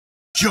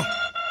Yo.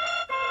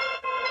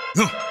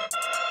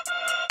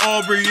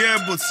 Aubrey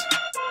Edwards,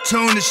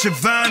 Tony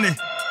Schiavone.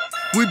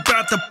 We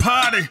bout to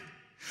party.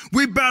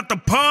 We bout to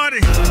party.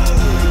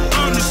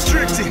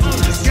 Unrestricted.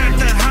 Got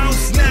the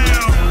house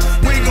now.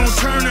 We gon'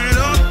 turn it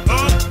up.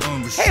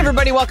 Hey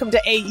everybody, welcome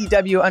to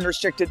AEW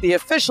Unrestricted, the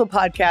official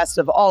podcast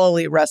of All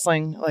Elite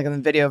Wrestling. Like in the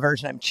video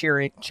version, I'm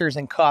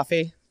cheersing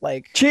coffee.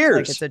 Cheers.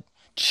 Like it's a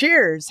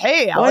cheers.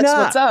 Hey Alex,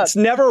 what's up? It's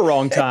never a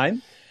wrong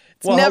time.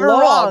 It's never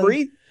wrong.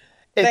 Aubrey.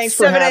 It's Thanks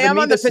for 7 having a.m.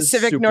 me. on the This is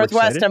Pacific super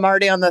Northwest. excited. I'm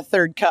already on the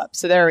third cup,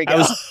 so there we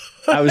go.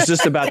 I was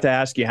just about to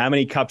ask you, how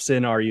many cups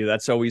in are you?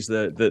 That's always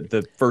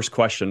the first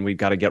question we've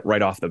got to get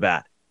right off the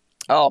bat.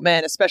 Oh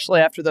man, especially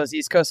after those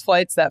East Coast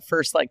flights, that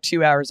first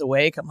 2 hours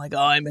awake, I'm like, oh,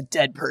 I'm a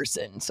dead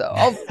person. So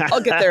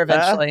I'll get there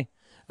eventually.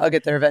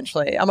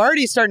 I'm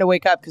already starting to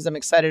wake up because I'm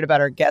excited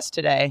about our guest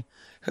today.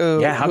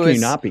 How can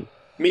you not be?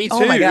 Me too.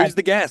 Oh my God. Who's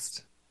the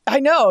guest? I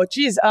know.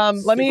 Geez.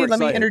 Let me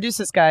excited. introduce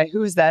this guy.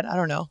 Who is that? I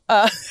don't know.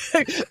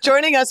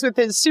 Joining us with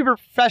his super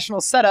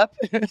professional setup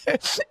in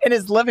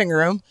his living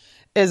room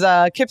is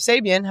Kip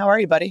Sabian. How are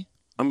you, buddy?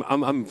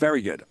 I'm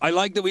very good. I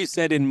like that we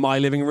said in my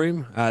living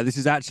room. This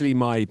is actually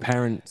my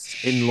parents'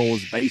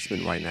 in-laws'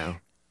 basement right now.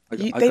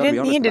 They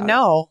didn't need to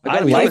know. I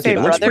like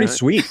it. That's pretty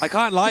sweet. I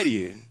can't lie to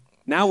you.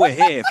 Now we're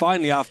here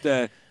finally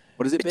after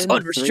what has it been? It's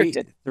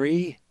unrestricted.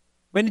 Three.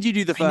 When did you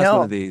do the first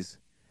one of these?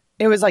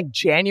 It was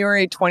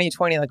January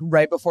 2020,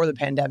 right before the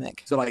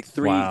pandemic. So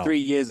three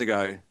years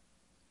ago.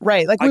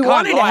 Right. We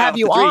wanted to have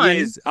you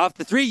on.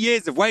 After 3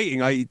 years of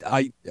waiting, I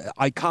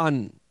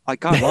can't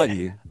lie to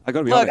you. I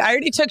gotta be honest. Look, I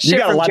already took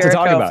shit from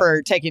Jericho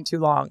for taking too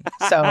long,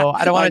 so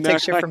I don't want to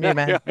take shit from you,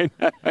 man.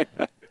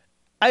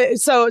 I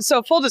know.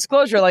 So full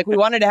disclosure, we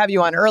wanted to have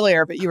you on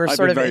earlier, but you were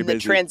sort of in the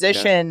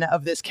transition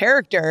of this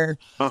character.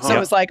 So it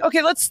was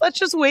okay, let's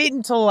just wait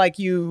until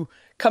you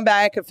come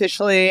back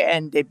officially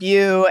and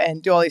debut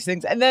and do all these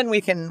things, and then we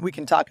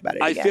can talk about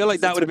it. I feel like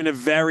that would have been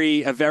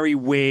a very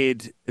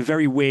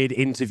weird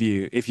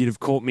interview if you'd have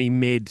caught me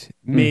mid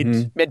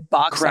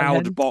box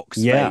crowd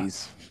box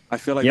phase. I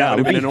feel like that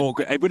would have been an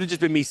awkward. It would have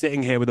just been me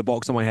sitting here with a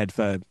box on my head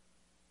for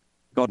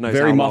God knows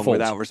how long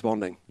without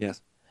responding.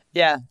 Yes.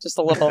 Yeah, just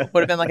a little.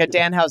 Would have been like a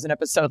Danhausen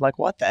episode.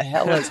 What the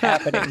hell is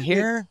happening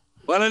here?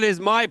 Well, it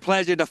is my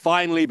pleasure to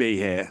finally be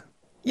here.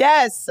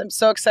 Yes, I'm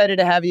so excited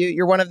to have you.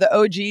 You're one of the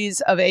OGs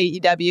of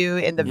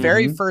AEW in the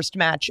very first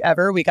match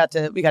ever. We got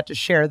to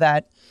share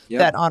that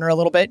honor a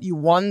little bit. You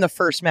won the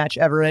first match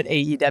ever at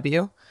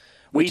AEW.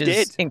 Which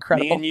is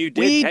incredible. Me and you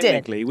did.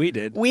 Technically, we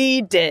did. Both me,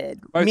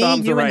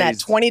 you, and that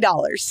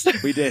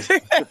 $20. We did.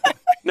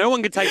 No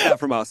one can take that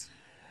from us.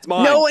 It's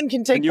mine. No one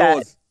can take and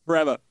yours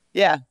forever.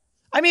 Yeah.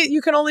 I mean,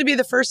 you can only be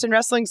the first in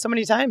wrestling so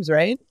many times,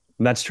 right?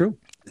 That's true.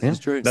 That's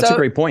true. That's a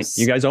great point.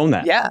 You guys own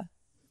that. Yeah.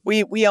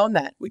 We own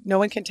that. No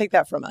one can take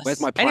that from us. Where's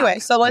my plaque? Anyway,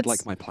 so let's... I'd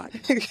like my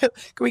plaque. Can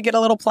we get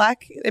a little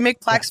plaque? They make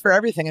plaques for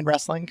everything in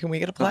wrestling. Can we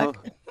get a plaque?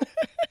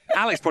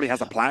 Alex probably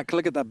has a plaque.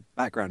 Look at the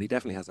background. He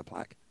definitely has a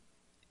plaque.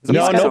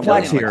 No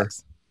plaques here.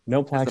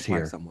 No plaques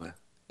here. Somewhere.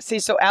 See,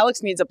 so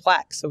Alex needs a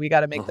plaque, so we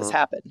got to make this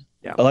happen.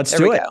 Yeah. Well, let's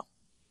do it. Go.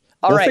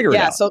 All right.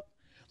 Yeah. So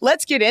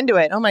let's get into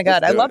it. Oh my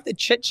God, I love the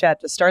chit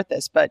chat to start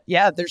this, but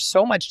yeah, there's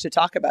so much to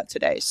talk about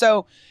today.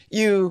 So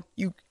you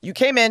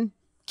came in,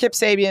 Kip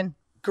Sabian,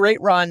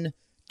 great run,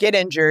 get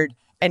injured,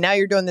 and now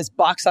you're doing this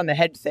box on the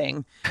head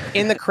thing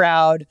in the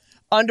crowd.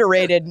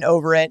 Underrated and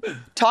over it.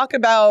 Talk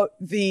about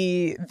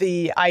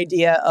the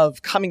idea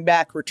of coming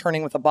back,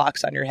 returning with a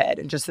box on your head,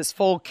 and just this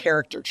full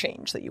character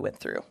change that you went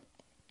through.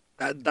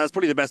 That's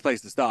probably the best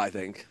place to start, I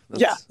think.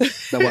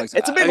 That works.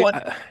 It's a big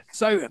one.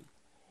 So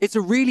it's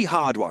a really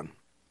hard one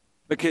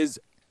because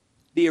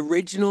the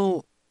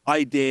original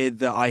idea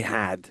that I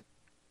had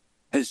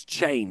has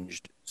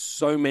changed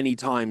so many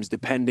times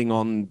depending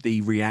on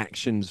the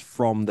reactions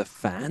from the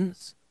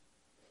fans.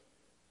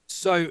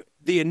 So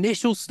the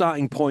initial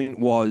starting point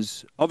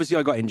was, obviously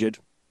I got injured,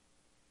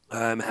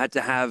 had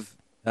to have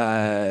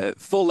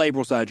full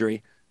labral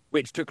surgery,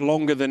 which took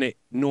longer than it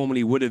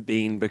normally would have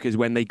been because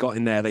when they got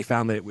in there, they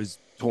found that it was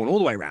torn all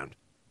the way around.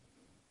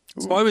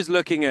 Ooh. So I was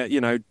looking at,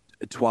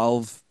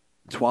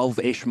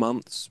 12-ish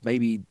months,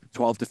 maybe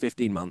 12 to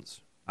 15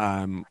 months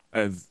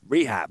of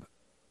rehab.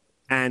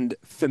 And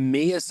for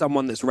me, as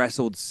someone that's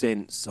wrestled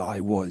since I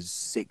was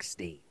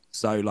 16,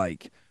 so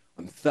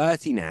I'm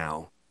 30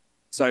 now.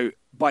 So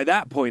by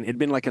that point, it'd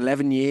been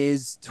 11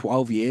 years,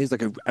 12 years,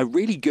 a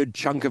really good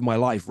chunk of my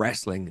life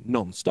wrestling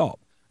nonstop.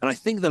 And I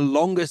think the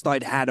longest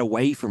I'd had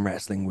away from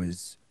wrestling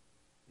was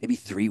maybe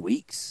 3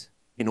 weeks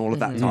in all of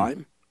that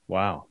time.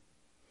 Wow.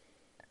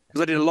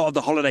 Because I did a lot of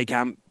the holiday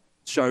camp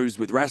shows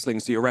with wrestling.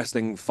 So you're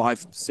wrestling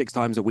 5-6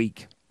 times a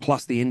week,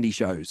 plus the indie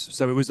shows.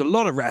 So it was a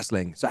lot of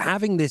wrestling. So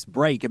having this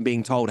break and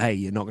being told, hey,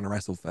 you're not going to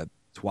wrestle for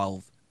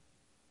 12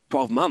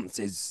 months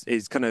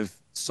is kind of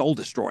soul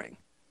destroying.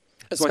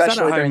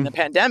 Especially during the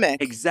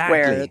pandemic,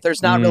 where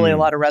there's not really a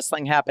lot of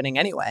wrestling happening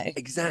anyway.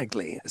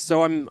 Exactly.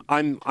 So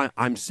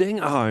I'm sitting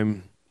at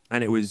home,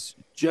 and it was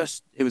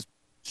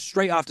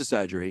straight after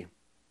surgery,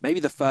 maybe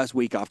the first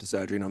week after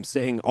surgery, and I'm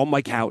sitting on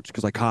my couch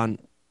because I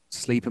can't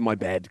sleep in my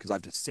bed because I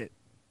have to sit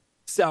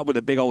set up with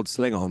a big old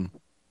sling on.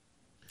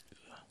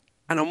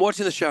 And I'm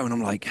watching the show and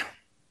I'm like,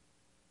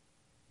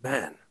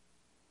 man,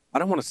 I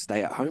don't want to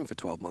stay at home for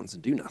 12 months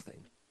and do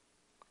nothing.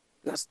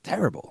 That's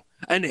terrible.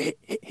 And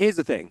here's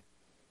the thing.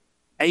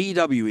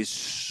 AEW is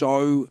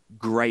so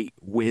great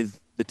with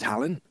the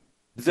talent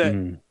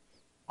that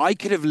I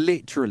could have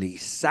literally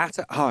sat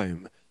at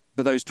home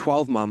for those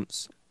 12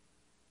 months.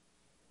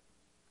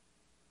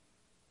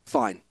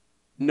 Fine.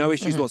 No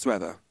issues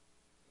whatsoever.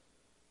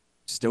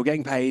 Still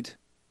getting paid.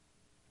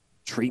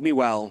 Treat me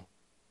well.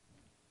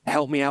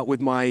 Help me out with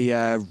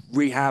my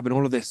rehab and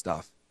all of this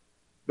stuff.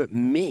 But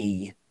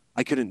me,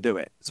 I couldn't do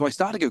it. So I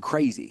started to go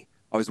crazy.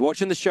 I was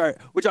watching the show,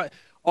 which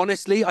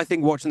honestly, I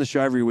think watching the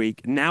show every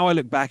week, now I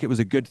look back, it was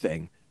a good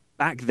thing.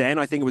 Back then,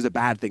 I think it was a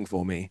bad thing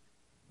for me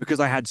because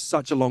I had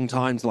such a long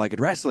time till I could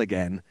wrestle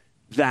again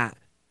that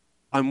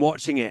I'm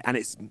watching it and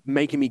it's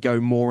making me go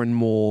more and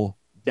more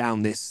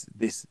down this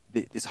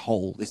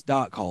hole, this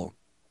dark hole.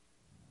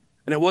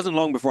 And it wasn't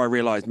long before I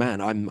realized,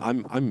 man,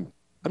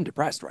 I'm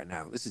depressed right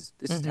now. This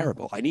is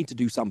terrible. I need to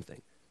do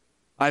something.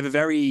 I have a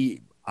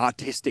very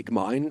artistic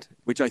mind,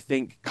 which I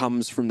think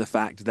comes from the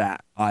fact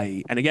that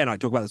and again, I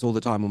talk about this all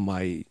the time on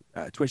my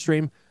Twitch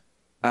stream,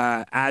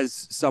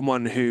 as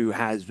someone who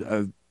has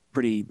a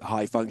pretty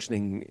high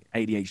functioning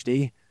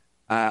ADHD,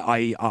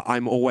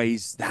 I'm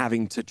always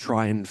having to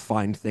try and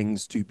find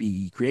things to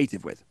be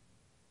creative with.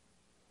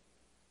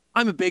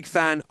 I'm a big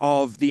fan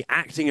of the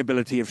acting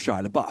ability of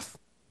Shia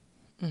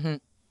LaBeouf.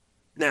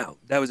 Now,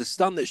 there was a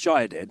stunt that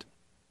Shia did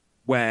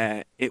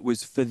where it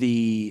was for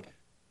the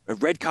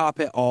red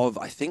carpet of,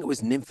 I think it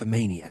was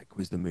Nymphomaniac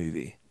was the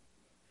movie.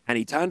 And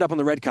he turned up on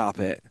the red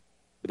carpet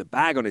with a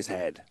bag on his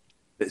head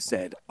that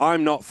said,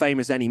 "I'm not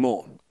famous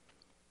anymore."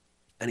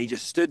 And he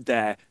just stood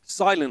there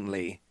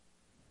silently.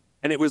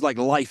 And it was like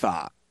life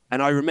art.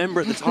 And I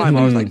remember at the time,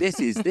 I was like, this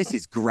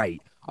is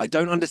great. I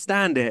don't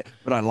understand it,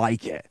 but I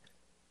like it.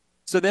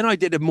 So then I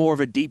did more of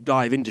a deep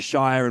dive into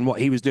Shia and what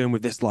he was doing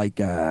with this like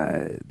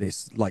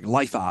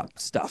life art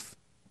stuff.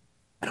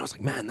 And I was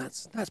like, man,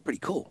 that's pretty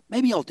cool.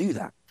 Maybe I'll do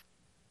that.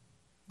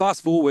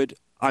 Fast forward,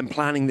 I'm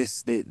planning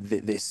this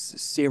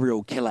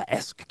serial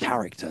killer-esque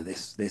character.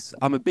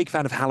 I'm a big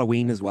fan of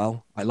Halloween as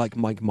well. I like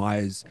Mike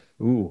Myers.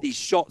 Ooh. These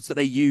shots that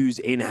they use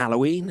in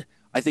Halloween,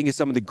 I think is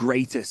some of the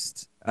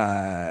greatest.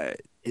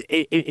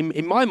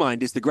 In my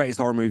mind, it's the greatest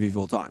horror movie of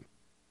all time.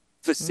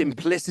 For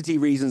simplicity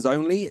reasons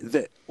only,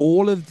 that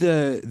all of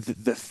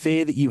the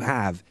fear that you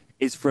have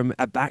is from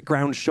a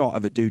background shot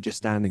of a dude just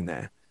standing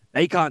there.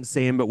 They can't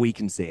see him, but we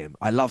can see him.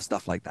 I love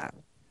stuff like that. So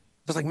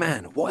I was like,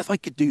 man, what if I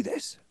could do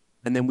this?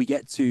 And then we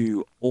get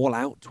to All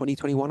Out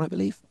 2021, I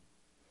believe.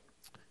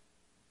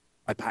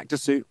 I packed a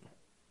suit.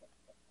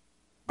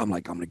 I'm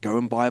like, I'm going to go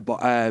and buy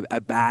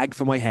a bag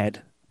for my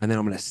head. And then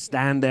I'm going to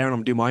stand there and I'm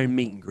going to do my own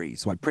meet and greet.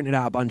 So I printed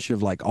out a bunch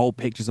of like old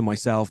pictures of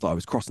myself that I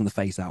was crossing the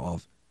face out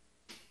of.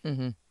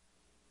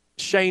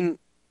 Shane,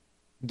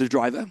 the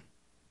driver,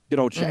 good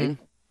old Shane.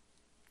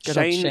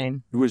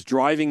 Shane was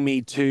driving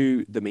me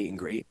to the meet and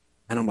greet.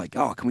 And I'm like,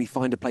 oh, can we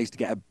find a place to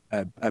get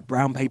a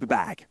brown paper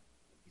bag?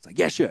 He's like,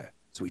 yeah, sure.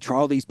 So we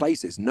trial these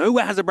places.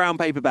 Nowhere has a brown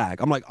paper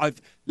bag. I'm like, I've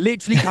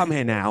literally come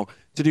here now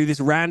to do this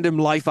random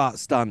life art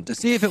stunt to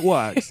see if it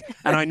works.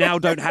 And I now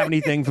don't have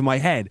anything for my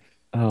head.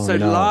 So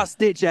last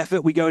ditch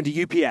effort, we go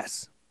into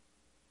UPS.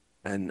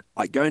 And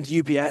I go into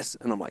UPS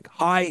and I'm like,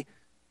 hi,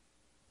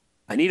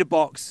 I need a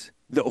box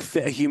that will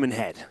fit a human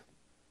head.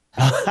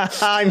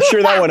 I'm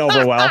sure that went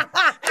over well.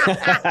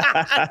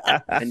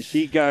 And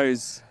she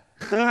goes,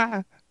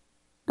 we're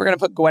going to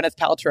put Gwyneth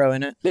Paltrow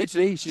in it.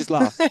 Literally, she just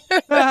laughs.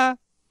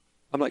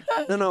 I'm like,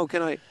 no,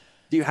 do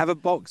you have a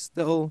box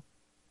that'll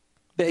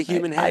fit a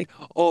human head?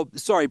 Or,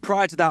 sorry,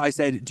 prior to that, I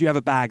said, do you have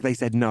a bag? They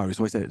said no.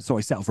 So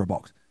I settled for a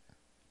box.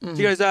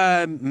 She goes,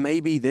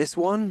 maybe this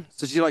one.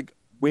 So she like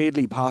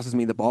weirdly passes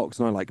me the box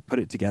and I like put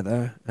it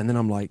together. And then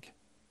I'm like,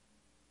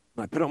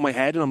 I put it on my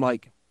head and I'm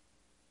like,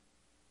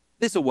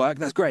 this will work.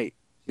 That's great.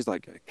 She's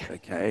like,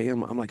 okay.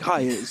 I'm like,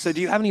 hi. So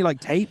do you have any like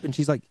tape? And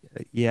she's like,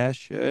 yeah,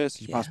 sure. So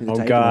she passed me the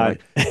tape. Oh, God.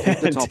 And I, like,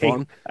 taped the top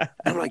on. And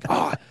I'm like,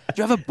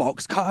 do you have a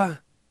box cutter?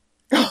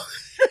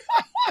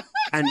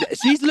 And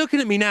she's looking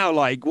at me now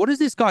like, what is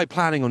this guy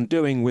planning on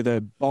doing with a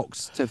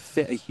box to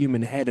fit a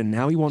human head? And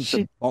now he wants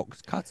a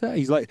box cutter?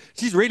 He's like,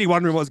 she's really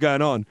wondering what's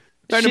going on.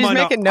 She's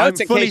making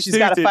notes in case she's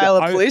got to file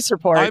a police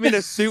report. I'm in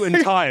a suit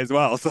and tie as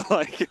well. So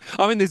like,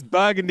 I'm in this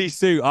burgundy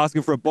suit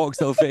asking for a box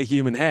that'll fit a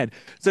human head.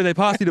 So they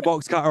pass me the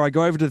box cutter. I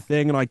go over to the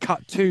thing and I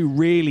cut two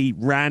really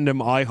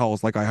random eye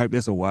holes. Like, I hope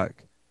this will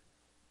work.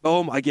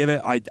 Boom, I give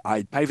it.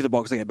 I pay for the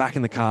box. I get back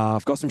in the car.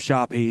 I've got some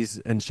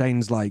Sharpies. And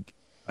Shane's like,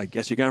 I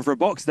guess you're going for a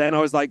box then. I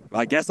was like,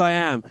 I guess I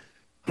am.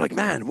 I'm like,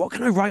 man, what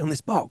can I write on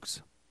this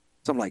box?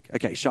 So I'm like,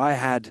 okay, Shia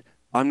had,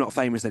 I'm not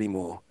famous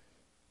anymore.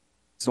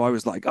 So I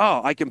was like,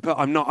 I can put,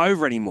 I'm not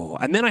over anymore.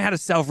 And then I had a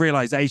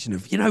self-realization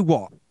of, you know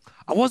what?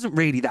 I wasn't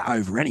really that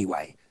over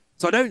anyway.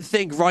 So I don't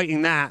think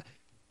writing that,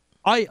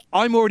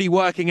 I'm already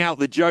working out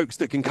the jokes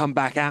that can come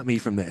back at me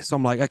from this. So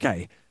I'm like,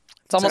 okay.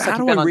 It's almost like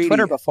you've been on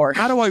Twitter before.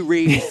 How do I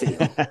really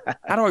feel?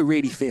 How do I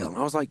really feel? And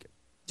I was like,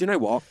 do you know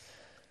what?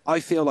 I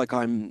feel like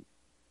I'm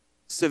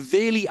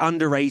severely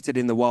underrated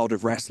in the world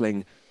of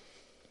wrestling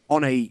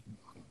on a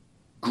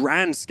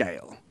grand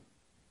scale.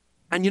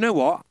 And you know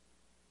what?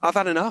 I've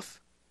had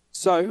enough.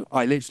 So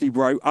I literally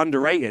wrote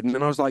underrated, and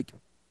then I was like,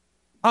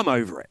 I'm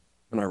over it.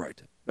 And I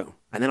wrote it. Boom.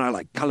 And then I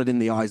like colored in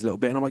the eyes a little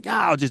bit, and I'm like,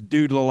 I'll just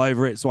doodle all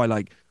over it. So I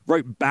like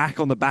wrote back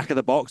on the back of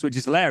the box, which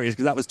is hilarious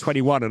because that was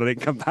 21 and I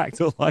didn't come back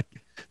till like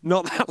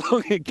not that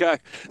long ago.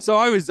 So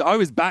I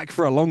was back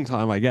for a long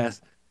time, I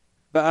guess.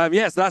 But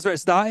so that's where it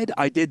started.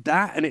 I did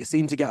that and it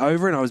seemed to get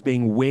over, and I was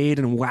being weird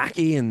and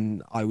wacky,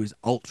 and I was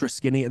ultra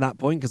skinny at that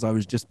point because I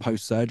was just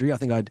post-surgery. I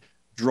think I'd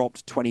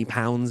dropped 20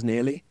 pounds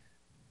nearly.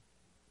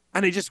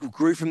 And it just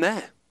grew from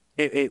there.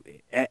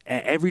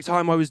 Every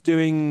time I was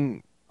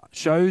doing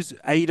shows,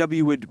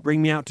 AEW would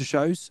bring me out to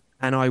shows,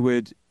 and I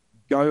would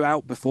go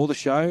out before the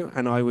show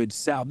and I would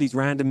set up these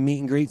random meet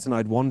and greets, and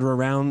I'd wander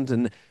around,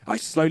 and I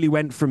slowly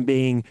went from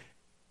being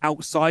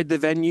outside the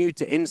venue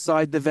to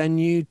inside the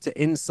venue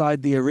to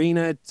inside the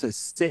arena to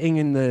sitting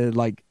in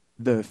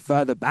the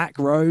further back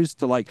rows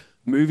to like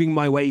moving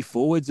my way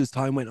forwards as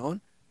time went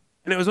on.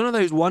 And it was one of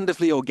those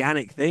wonderfully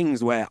organic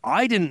things where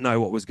I didn't know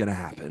what was going to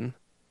happen.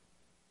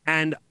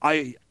 And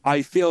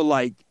I feel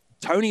like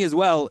Tony as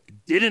well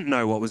didn't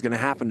know what was going to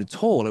happen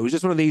at all. It was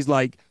just one of these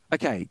like,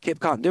 okay, Kip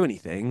can't do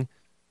anything,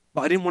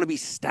 but I didn't want to be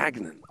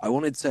stagnant. I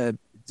wanted to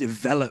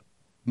develop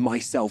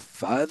myself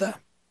further.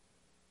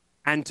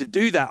 And to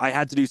do that, I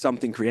had to do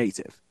something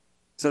creative.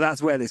 So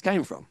that's where this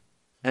came from.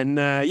 And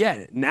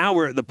now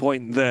we're at the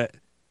point that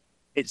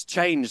it's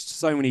changed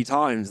so many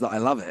times that I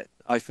love it.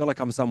 I feel like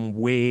I'm some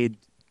weird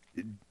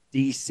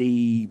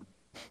DC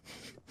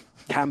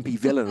campy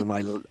villain,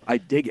 and I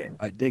dig it.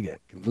 I dig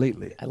it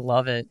completely. I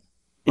love it.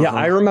 Yeah,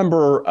 I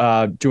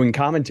remember doing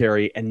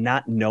commentary and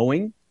not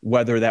knowing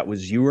whether that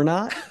was you or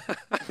not,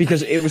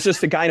 because it was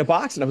just a guy in a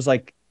box, and I was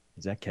like,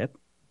 "Is that Kip?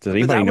 Does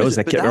anybody know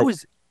that Kip?"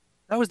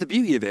 That was the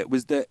beauty of it,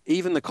 was that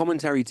even the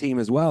commentary team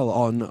as well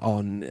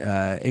on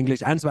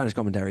English and Spanish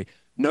commentary,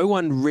 no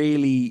one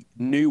really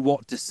knew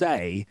what to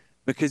say,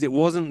 because it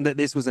wasn't that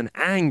this was an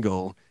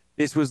angle.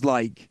 This was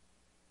like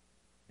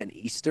an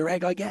Easter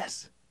egg, I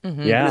guess.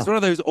 Mm-hmm. Yeah. And it's one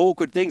of those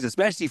awkward things,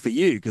 especially for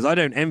you, because I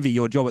don't envy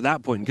your job at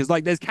that point. Because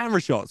like there's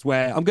camera shots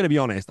where, I'm going to be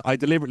honest, I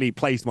deliberately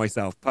placed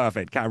myself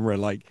perfect camera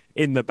like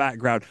in the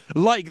background,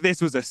 like this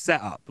was a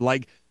setup.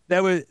 Like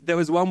there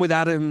was one with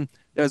Adam.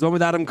 There was one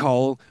with Adam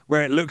Cole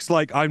where it looks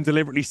like I'm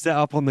deliberately set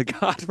up on the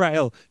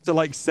guardrail to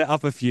like set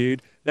up a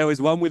feud. There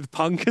was one with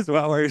Punk as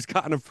well where he's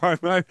cutting a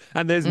promo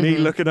and there's me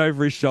looking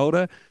over his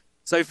shoulder.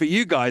 So for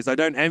you guys, I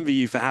don't envy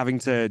you for having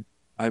to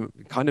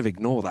kind of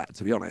ignore that,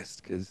 to be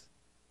honest, because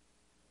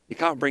you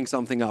can't bring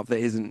something up that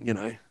isn't,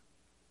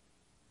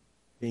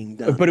 being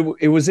done. But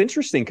it was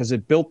interesting because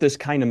it built this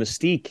kind of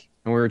mystique,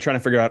 and we were trying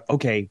to figure out,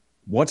 okay,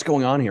 what's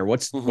going on here?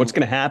 What's going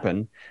to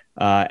happen?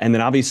 And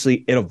then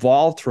obviously it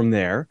evolved from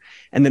there.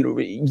 And then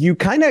you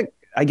kind of,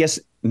 I guess,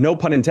 no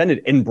pun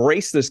intended,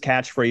 embrace this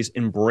catchphrase,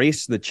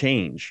 embrace the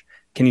change.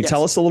 Can you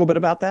tell us a little bit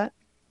about that?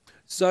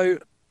 So,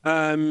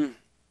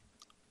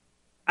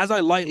 as I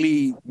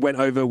lightly went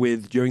over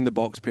with during the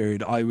box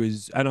period, I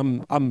was,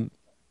 and I'm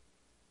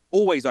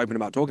always open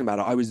about talking about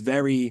it. I was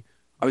very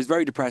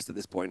depressed at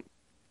this point.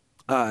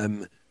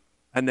 And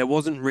there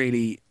wasn't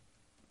really,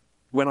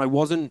 when I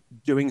wasn't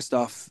doing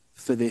stuff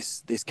for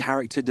this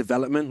character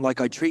development,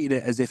 like I treated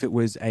it as if it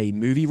was a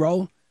movie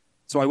role.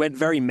 So I went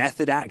very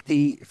method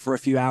acty for a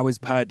few hours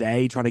per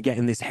day, trying to get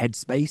in this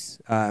headspace.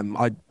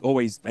 I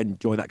always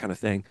enjoy that kind of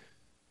thing.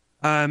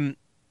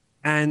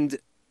 And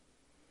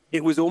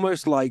it was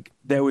almost like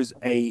there was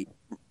a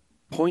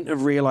point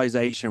of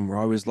realization where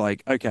I was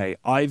like, okay,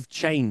 I've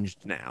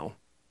changed now.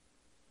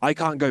 I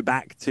can't go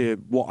back to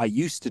what I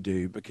used to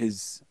do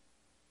because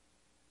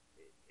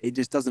it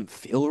just doesn't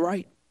feel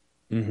right.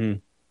 Mm-hmm.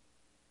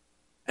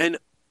 And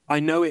I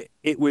know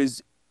it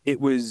was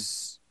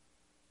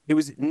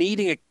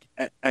needing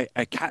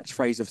a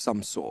catchphrase of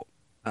some sort.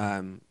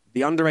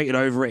 The underrated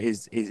over it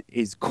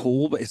is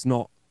cool, but it's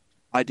not.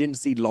 I didn't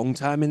see long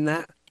term in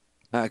that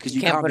because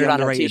you can't be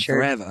underrated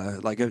forever.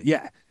 Like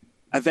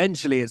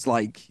eventually it's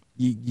like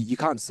you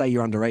can't say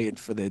you're underrated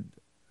for the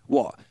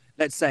what?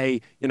 Let's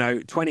say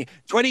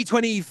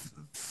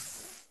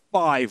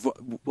 2025.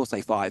 We'll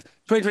say 5.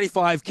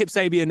 2025. Kip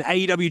Sabian,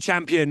 AEW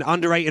champion,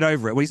 underrated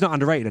over it. Well, he's not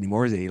underrated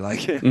anymore, is he?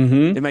 Like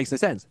it makes no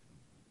sense.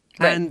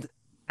 Right.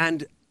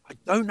 And I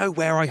don't know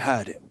where I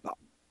heard it, but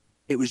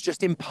it was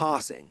just in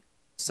passing.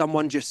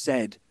 Someone just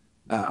said,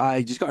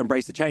 "I just got to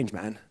embrace the change,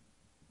 man."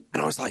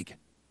 And I was like,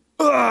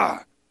 "Ugh,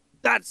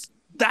 that's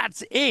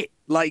it."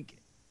 Like,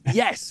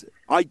 yes,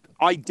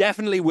 I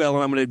definitely will,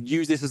 and I'm going to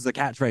use this as a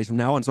catchphrase from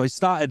now on. So I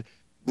started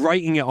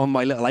writing it on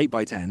my little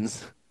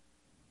 8x10s.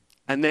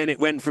 And then it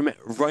went from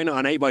writing it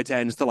on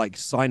 8x10s to like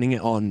signing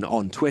it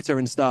on Twitter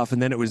and stuff.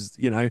 And then it was,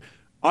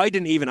 I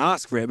didn't even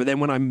ask for it. But then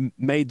when I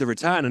made the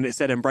return and it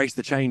said embrace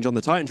the change on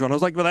the Titantron, I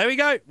was like, well, there we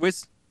go. We're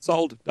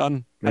sold.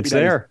 Done. It's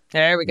there.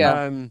 There we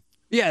go.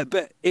 Yeah,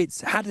 but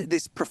it's had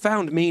this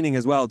profound meaning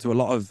as well to a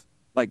lot of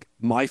like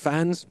my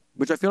fans,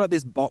 which I feel like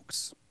this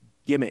box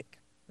gimmick,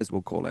 as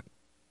we'll call it,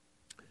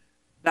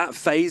 that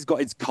phase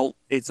got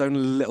its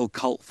own little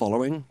cult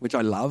following, which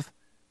I love.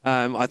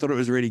 I thought it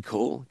was really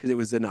cool because it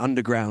was an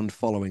underground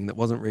following that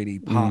wasn't really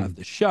part of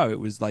the show. It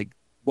was like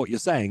what you're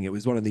saying. It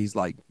was one of these,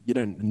 like, you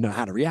don't know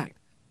how to react.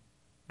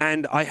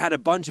 And I had a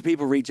bunch of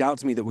people reach out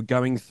to me that were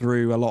going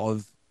through a lot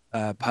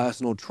of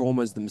personal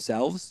traumas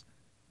themselves.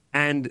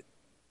 And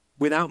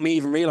without me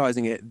even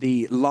realizing it,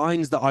 the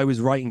lines that I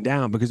was writing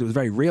down, because it was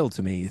very real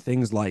to me,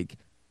 things like,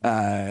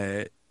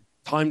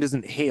 time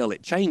doesn't heal,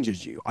 it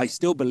changes you. I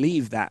still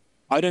believe that.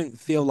 I don't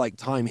feel like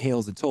time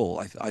heals at all.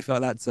 I feel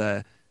like that's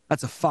a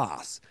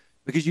farce,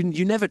 because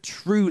you never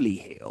truly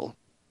heal.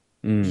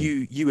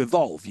 You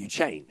evolve, you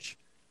change.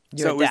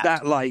 You so adapt. it was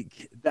that,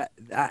 like, that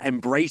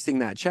embracing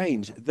that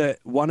change, that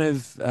one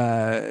of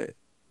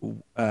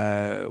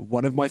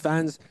my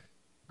fans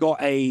got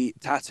a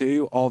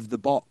tattoo of the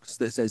box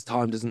that says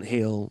time doesn't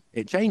heal,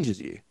 it changes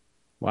you.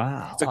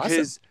 Wow.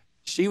 Because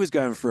she was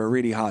going through a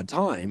really hard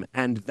time,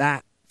 and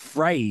that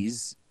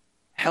phrase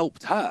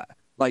helped her.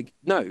 Like,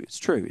 no, it's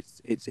true.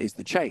 It's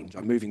the change.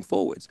 I'm moving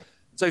forwards.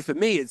 So for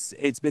me,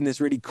 it's been this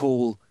really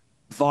cool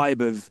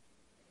vibe of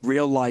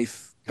real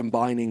life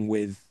combining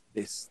with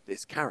this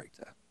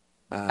character.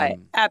 I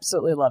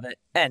absolutely love it.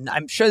 And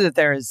I'm sure that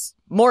there is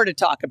more to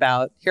talk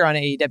about here on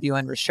AEW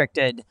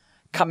Unrestricted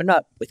coming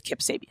up with Kip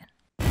Sabian.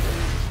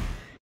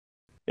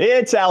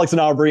 It's Alex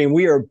and Aubrey, and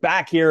we are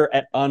back here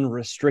at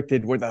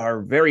Unrestricted with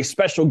our very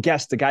special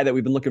guest, the guy that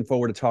we've been looking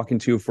forward to talking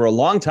to for a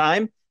long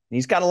time.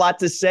 He's got a lot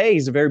to say.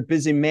 He's a very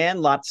busy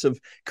man, lots of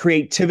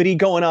creativity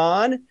going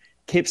on.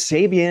 Kip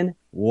Sabian,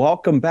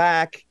 welcome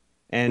back.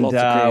 And lots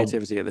of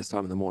creativity at this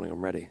time in the morning.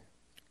 I'm ready.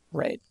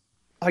 Right.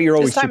 Oh, you're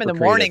always this time in the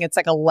super morning, creative. it's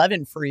like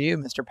 11 for you,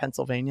 Mr.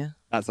 Pennsylvania.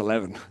 That's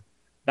 11.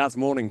 That's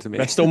morning to me.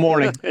 That's still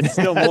morning. It's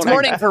still morning. It's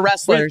morning for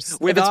wrestlers.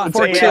 With if it's our,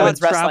 before with 2, our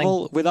it's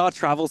wrestling. with our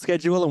travel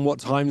schedule and what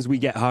times we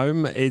get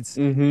home, it's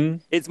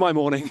my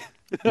morning.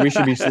 We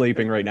should be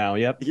sleeping right now.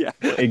 Yep. Yeah.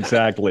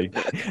 Exactly.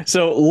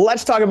 So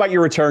let's talk about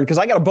your return, because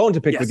I got a bone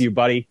to pick with you,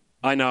 buddy.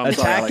 I know.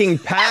 Attacking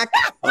Pac.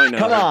 I know.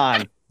 Come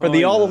on. For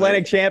the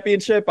All-Atlantic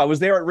Championship, I was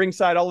there at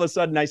ringside. All of a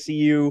sudden, I see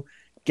you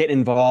get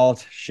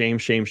involved. Shame,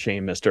 shame,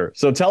 shame, mister.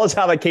 So tell us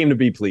how that came to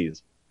be,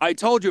 please. I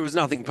told you it was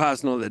nothing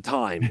personal at the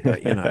time,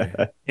 but, you know,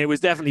 it was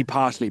definitely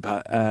partially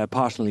personal.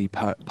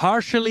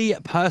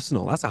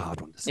 That's a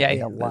hard one to say. Yeah,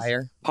 you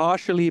liar.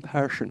 Partially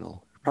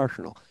personal.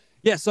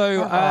 Yeah,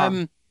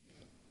 so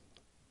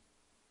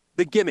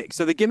the gimmick.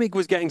 So the gimmick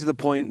was getting to the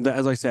point that,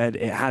 as I said,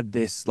 it had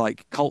this,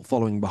 like, cult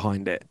following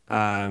behind it.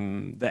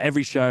 That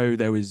every show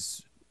there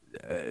was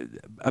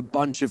a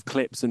bunch of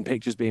clips and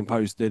pictures being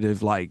posted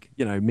of, like,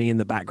 you know, me in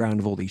the background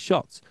of all these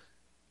shots.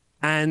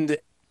 And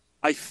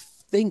I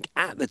think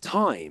at the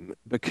time,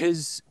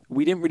 because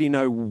we didn't really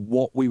know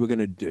what we were going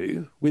to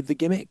do with the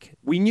gimmick,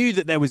 we knew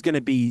that there was going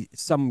to be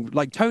some,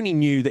 like, Tony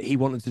knew that he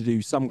wanted to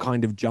do some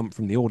kind of jump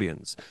from the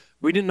audience.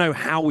 We didn't know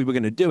how we were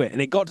going to do it.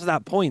 And it got to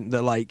that point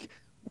that, like,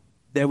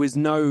 there was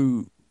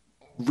no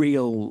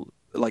real,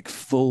 like,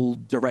 full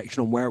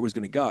direction on where it was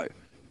going to go.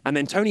 And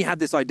then Tony had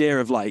this idea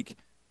of, like,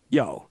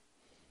 yo,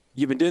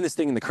 you've been doing this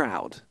thing in the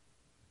crowd.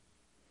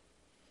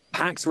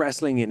 Pac's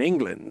wrestling in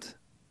England.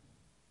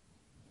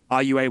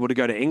 Are you able to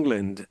go to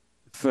England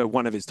for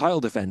one of his title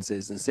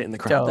defenses and sit in the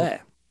crowd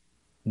there?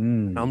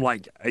 I'm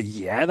like,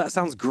 yeah, that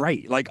sounds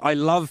great. Like, I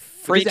love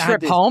free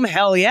trip home.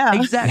 Hell yeah.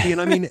 Exactly. And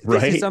I mean,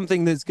 this is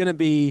something that's going to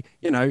be,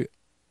 you know,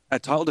 a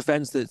title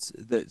defense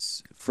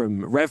that's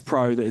from Rev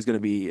Pro that is going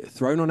to be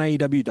thrown on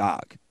AEW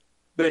Dark.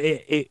 But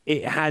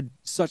it had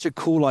such a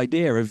cool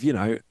idea of, you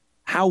know,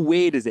 how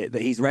weird is it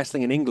that he's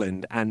wrestling in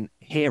England and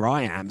here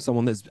I am,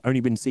 someone that's only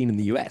been seen in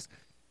the US.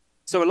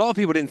 So a lot of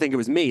people didn't think it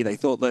was me. They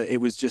thought that it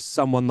was just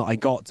someone that I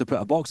got to put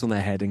a box on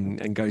their head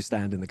and go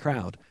stand in the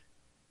crowd,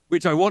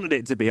 which I wanted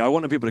it to be. I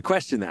wanted people to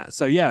question that.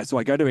 So yeah, so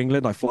I go to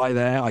England, I fly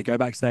there, I go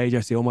backstage, I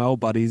see all my old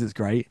buddies. It's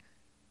great.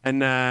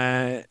 And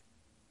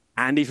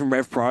Andy from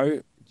Rev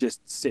Pro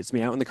just sits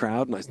me out in the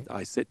crowd, and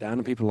I sit down,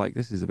 and people are like,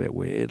 this is a bit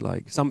weird.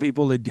 Like, some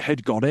people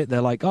had got it.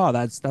 They're like, oh,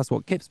 that's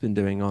what Kip's been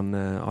doing on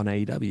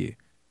AEW.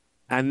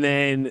 And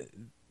then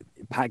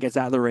Pat gets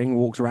out of the ring,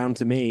 walks around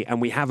to me, and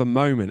we have a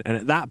moment. And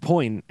at that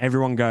point,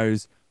 everyone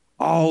goes,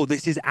 oh,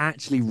 this is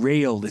actually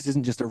real. This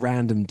isn't just a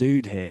random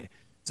dude here.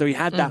 So he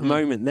had that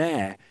moment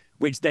there,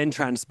 which then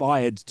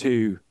transpired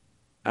to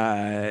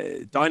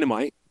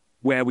Dynamite,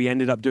 where we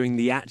ended up doing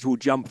the actual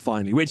jump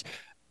finally, which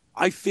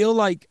I feel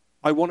like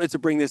I wanted to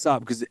bring this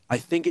up because I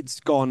think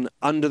it's gone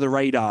under the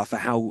radar for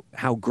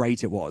how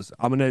great it was.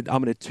 I'm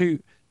gonna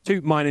toot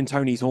mine and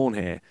Tony's horn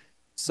here.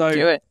 So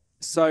do it.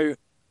 So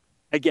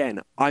again,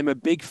 I'm a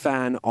big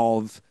fan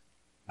of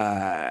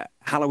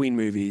Halloween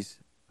movies,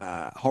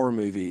 horror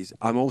movies.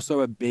 I'm also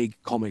a big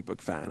comic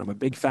book fan. I'm a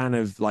big fan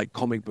of, like,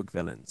 comic book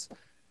villains.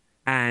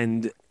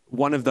 And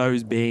one of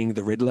those being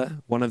the Riddler,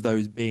 one of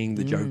those being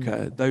the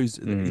Joker, those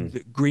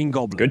the Green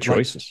Goblin. Good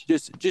choices.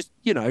 Like, just,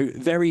 you know,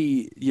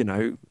 very, you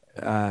know,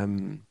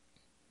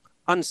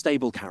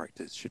 unstable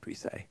characters, should we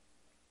say.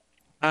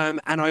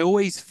 And I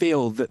always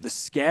feel that the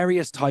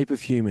scariest type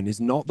of human is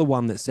not the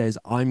one that says,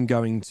 I'm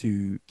going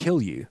to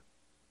kill you.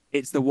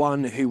 it's the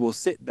one who will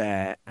sit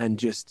there and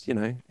just,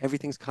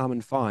 everything's calm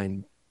and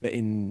fine, but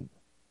in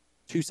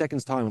 2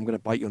 seconds time, I'm going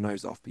to bite your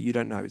nose off, but you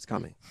don't know it's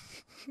coming.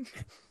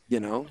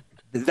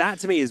 That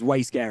to me is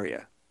way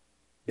scarier.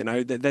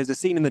 There's a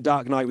scene in The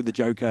Dark Knight with the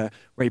Joker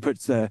where he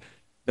puts the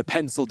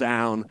pencil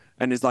down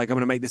and is like, I'm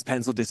going to make this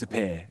pencil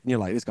disappear. And you're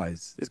like, this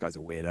guy's a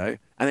weirdo.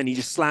 And then he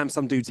just slams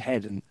some dude's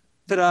head and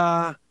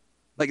ta-da!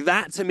 Like,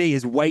 that to me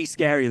is way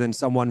scarier than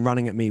someone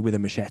running at me with a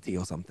machete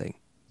or something,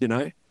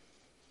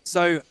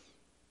 So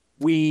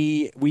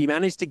we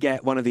managed to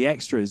get one of the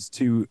extras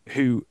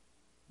who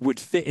would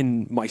fit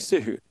in my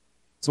suit.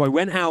 So I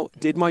went out,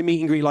 did my meet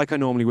and greet like I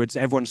normally would.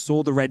 So everyone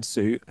saw the red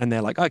suit and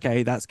they're like,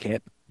 okay, that's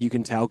Kip. You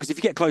can tell. Because if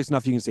you get close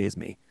enough, you can see it's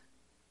me.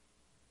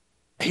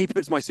 He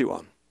puts my suit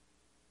on.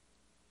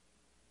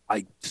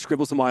 I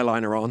scribble some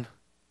eyeliner on,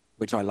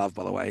 which I love,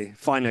 by the way.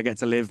 Finally, I get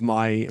to live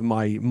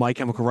my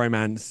Chemical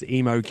Romance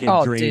emo kid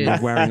dream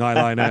of wearing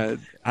eyeliner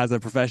as a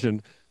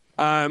profession.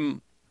 I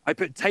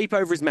put tape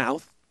over his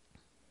mouth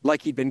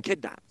like he'd been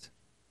kidnapped.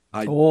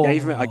 I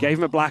gave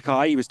him a black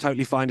eye. He was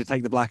totally fine to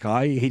take the black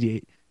eye.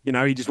 He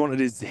just wanted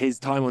his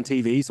time on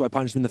TV, so I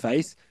punched him in the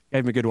face.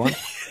 Gave him a good one.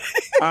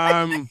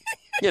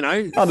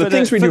 The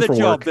things we do for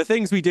work. The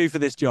things we do for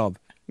this job.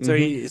 So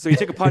he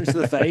took a punch to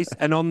the face,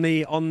 and on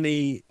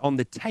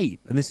the tape,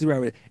 and this is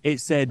where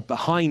it said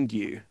 "behind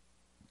you,"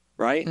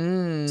 right?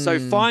 So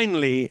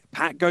finally,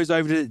 Pat goes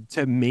over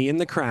to me in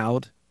the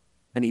crowd,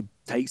 and he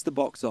takes the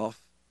box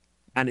off,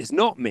 and it's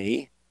not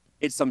me.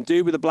 It's some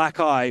dude with a black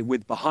eye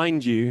with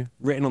 "behind you"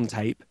 written on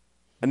tape.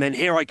 And then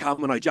here I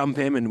come and I jump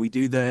him and we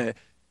do the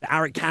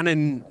Eric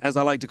Cannon, as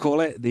I like to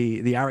call it,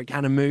 the Eric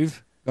Cannon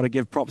move. Got to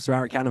give props to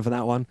Eric Cannon for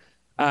that one.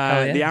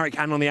 The Eric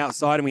Cannon on the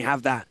outside, and we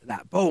have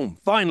that boom.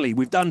 Finally,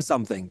 we've done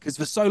something. Because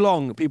for so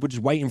long, people were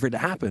just waiting for it to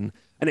happen.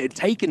 And it had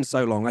taken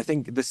so long. I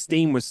think the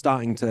steam was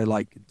starting to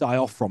die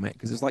off from it.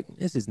 Because it's like,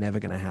 this is never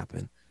going to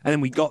happen. And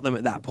then we got them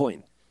at that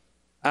point.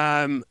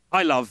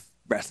 I love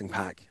Wrestling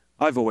Pac.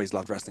 I've always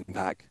loved Wrestling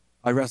Pac.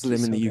 I wrestled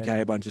him in the UK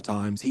a bunch of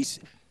times. He's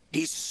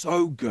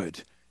so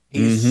good.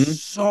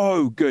 He's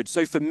so good.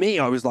 So for me,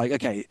 I was like,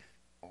 okay,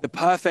 the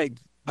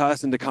perfect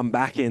person to come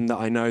back in that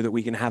I know that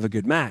we can have a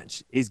good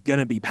match is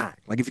gonna be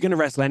Pac. Like, if you're gonna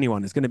wrestle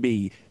anyone, it's gonna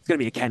be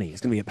a Kenny, it's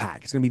gonna be a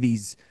Pac, it's gonna be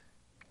these,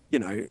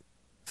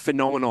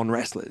 phenomenon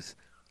wrestlers.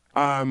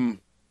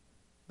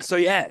 So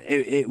yeah,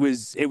 it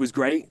was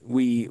great.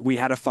 We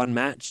had a fun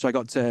match.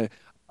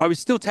 I was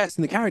still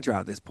testing the character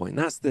out at this point.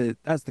 That's the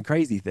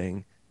crazy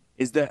thing.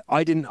 Is that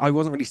I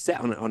wasn't really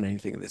set on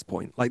anything at this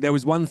point. Like, there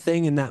was one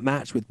thing in that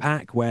match with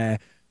Pac where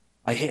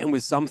I hit him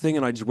with something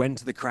and I just went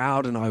to the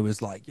crowd and I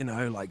was like,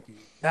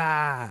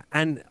 ah.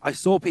 And I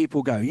saw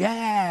people go,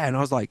 yeah. And I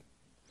was like,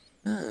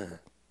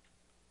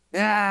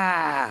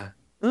 yeah.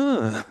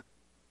 And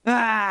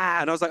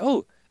I was like,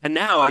 oh. And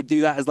now I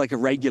do that as like a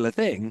regular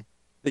thing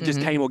that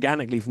just came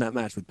organically from that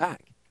match with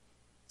Pac.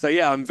 So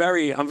yeah, I'm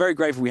very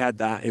grateful we had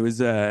that. It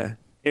was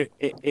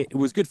it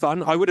was good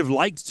fun. I would have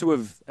liked to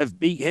have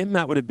beat him.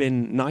 That would have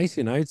been nice,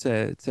 to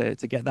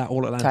get that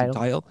All Atlantic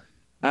title.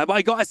 But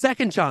I got a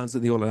second chance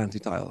at the All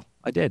Atlantic title.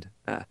 I did,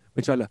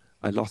 which I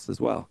lost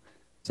as well.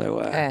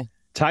 So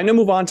time to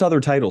move on to other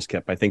titles,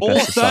 Kip. I think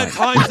that's the sign. Third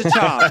time's the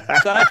charm.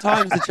 Third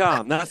time's the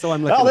charm. That's how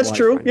I'm looking. Oh, that's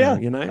true. Right yeah,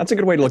 now, that's a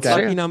good way to look at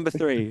it. Lucky number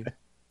 3.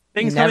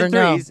 Things come in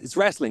threes. It's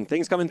wrestling.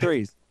 Things come in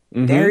threes.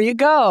 There you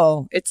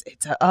go. It's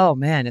oh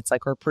man, it's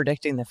like we're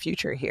predicting the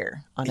future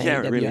here on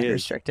AEW really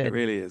Unrestricted. It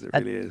really is. It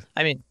really is.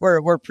 I mean,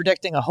 we're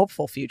predicting a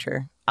hopeful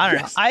future. I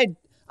don't know.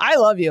 I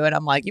love you, and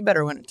I'm like, you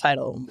better win a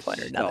title at one point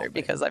or another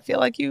because I feel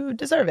like you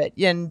deserve it.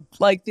 And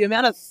like the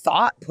amount of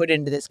thought put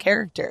into this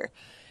character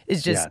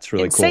is just it's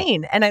really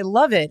insane, cool. and I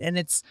love it. And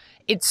it's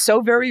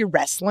so very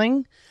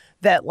wrestling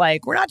that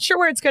like we're not sure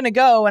where it's going to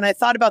go. And I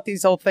thought about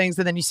these old things,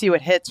 and then you see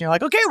what hits, and you're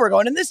like, okay, we're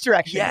going in this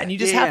direction. Yeah, and you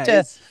just have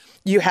to.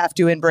 You have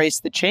to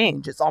embrace the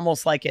change. It's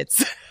almost like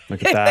it's.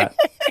 Look at that.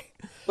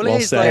 Well, it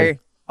is like,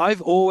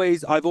 I've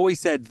always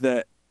said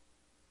that,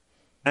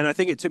 and I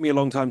think it took me a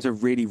long time to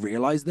really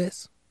realize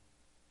this,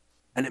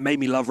 and it made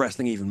me love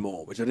wrestling even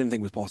more, which I didn't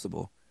think was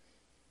possible.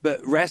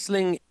 But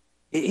wrestling,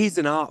 it is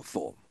an art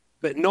form,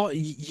 but not.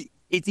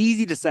 It's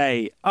easy to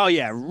say, oh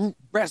yeah,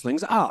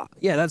 wrestling's art.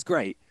 Yeah, that's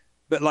great,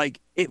 but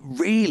like it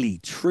really,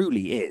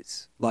 truly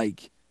is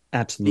like.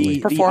 Absolutely.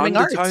 Performing the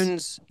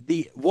undertones,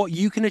 what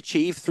you can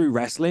achieve through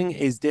wrestling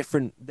is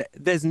different.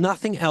 There's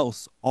nothing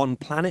else on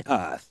planet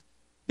Earth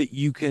that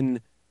you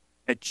can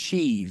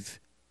achieve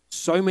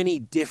so many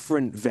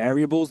different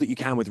variables that you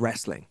can with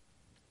wrestling.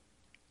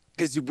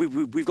 Because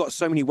we've got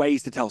so many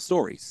ways to tell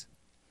stories.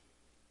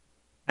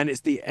 And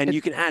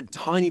you can add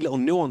tiny little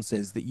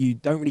nuances that you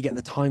don't really get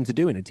the time to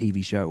do in a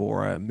TV show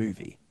or a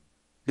movie.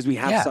 Because we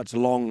have such a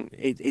long,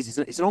 it's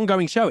an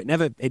ongoing show. It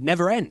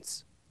never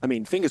ends. I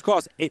mean, fingers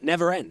crossed, it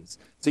never ends.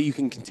 So you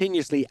can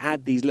continuously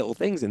add these little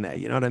things in there.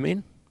 You know what I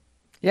mean?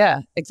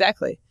 Yeah,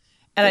 exactly.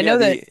 And I know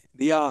that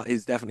the art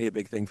is definitely a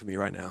big thing for me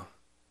right now.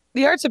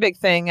 The art's a big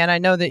thing, and I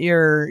know that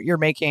you're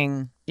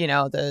making, You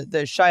know, the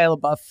Shia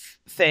LaBeouf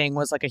thing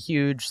was like a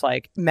huge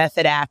like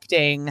method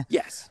acting.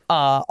 Yes.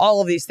 All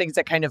of these things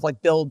that kind of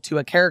like build to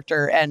a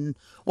character. And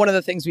one of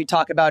the things we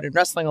talk about in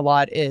wrestling a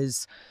lot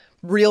is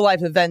real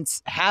life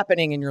events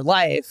happening in your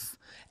life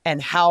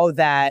and how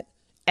that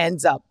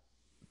ends up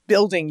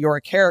building your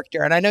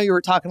character. And I know you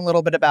were talking a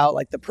little bit about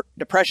like the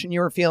depression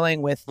you were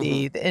feeling with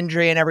the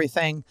injury and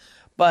everything,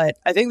 but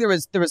I think there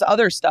was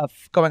other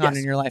stuff going on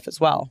in your life as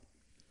well.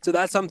 So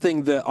that's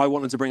something that I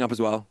wanted to bring up as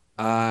well.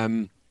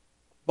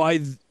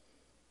 By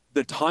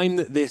the time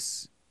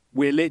that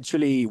we're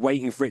literally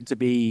waiting for it to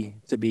be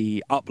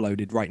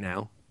uploaded right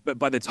now. But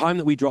by the time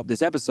that we drop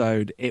this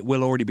episode, it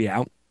will already be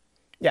out.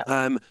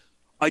 Yeah.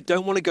 I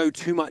don't want to go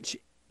too much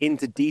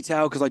into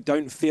detail because I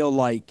don't feel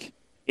like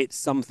it's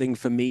something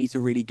for me to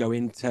really go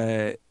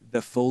into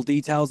the full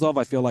details of.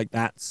 I feel like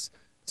that's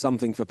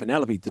something for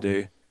Penelope to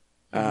do,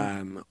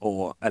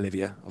 or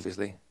Olivia,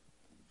 obviously.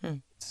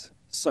 It's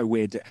so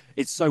weird.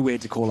 It's so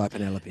weird to call her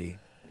Penelope.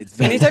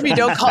 Anytime you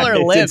don't call her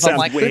Liv, I'm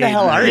like, who the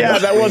hell are you? Yeah,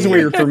 that was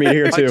weird for me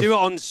here too. I do it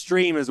on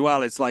stream as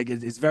well. It's like,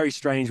 it's very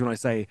strange when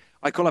I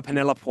call her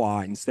Penelope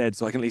instead,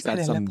 so I can at least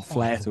add some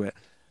flair to it.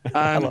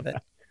 I love it.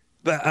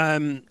 But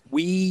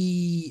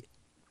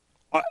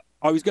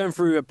I was going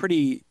through a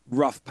pretty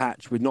rough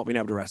patch with not being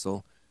able to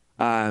wrestle.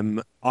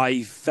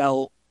 I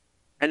felt,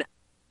 and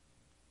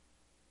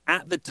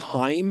at the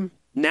time,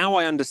 now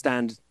I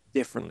understand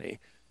differently.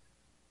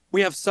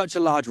 We have such a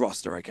large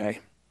roster, okay?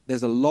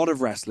 There's a lot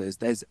of wrestlers.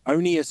 There's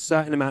only a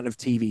certain amount of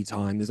TV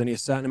time. There's only a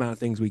certain amount of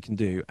things we can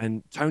do.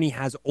 And Tony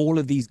has all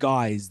of these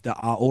guys that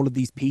are all of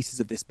these pieces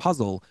of this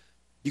puzzle.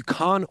 You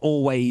can't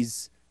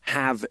always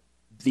have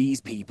these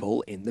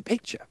people in the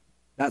picture.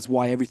 That's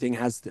why everything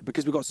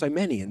because we've got so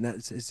many, and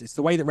it's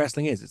the way that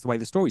wrestling is. It's the way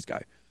the stories go.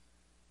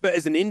 But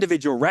as an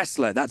individual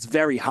wrestler, that's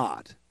very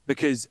hard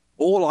because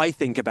all I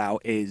think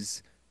about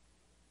is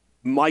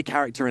my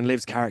character and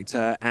Liv's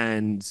character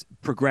and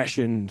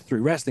progression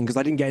through wrestling, because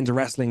I didn't get into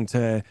wrestling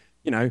to,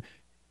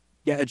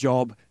 get a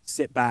job,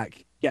 sit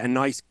back, get a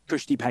nice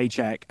cushy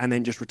paycheck, and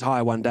then just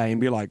retire one day and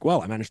be like,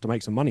 well, I managed to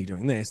make some money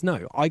doing this.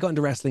 No, I got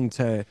into wrestling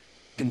to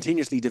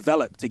continuously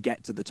develop to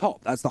get to the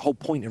top. That's the whole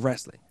point of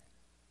wrestling.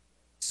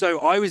 So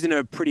I was in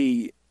a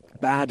pretty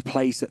bad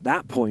place at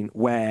that point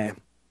where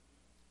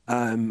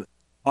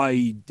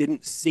I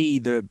didn't see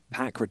the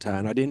pack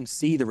return. I didn't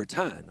see the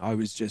return. I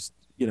was just,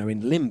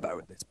 in limbo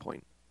at this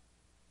point.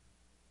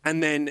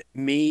 And then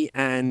me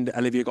and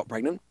Olivia got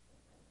pregnant.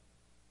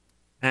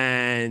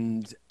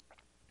 And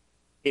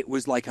it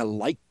was like a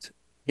light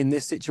in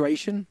this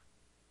situation,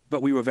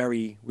 but we were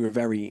very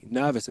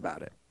nervous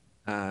about it.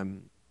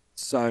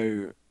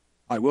 So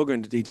I will go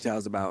into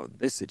details about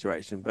this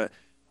situation, but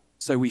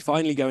so we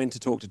finally go in to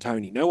talk to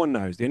Tony. No one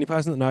knows. The only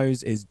person that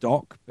knows is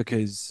Doc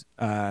because,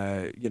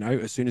 as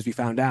soon as we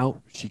found out,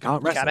 she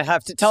can't wrestle. You gotta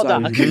have to tell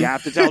Doc. You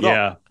have to tell Doc.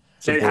 Yeah.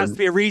 So it has to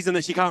be a reason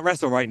that she can't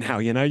wrestle right now,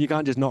 You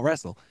can't just not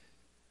wrestle.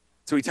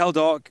 So we tell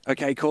Doc,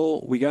 okay,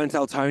 cool. We go and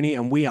tell Tony,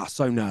 and we are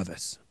so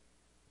nervous.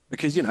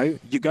 Because, you're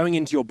going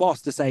into your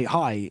boss to say,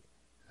 hi,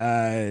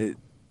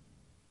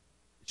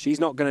 she's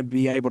not going to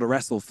be able to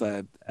wrestle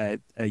for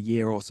a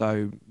year or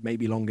so,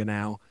 maybe longer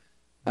now.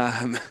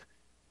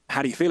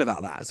 How do you feel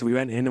about that? So we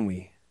went in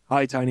and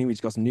hi, Tony, we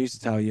just got some news to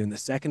tell you. And the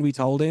second we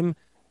told him,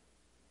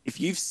 if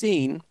you've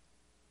seen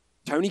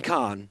Tony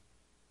Khan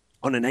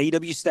on an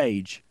AEW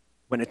stage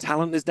when a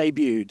talent has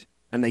debuted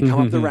and they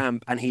come up the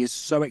ramp and he is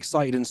so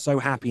excited and so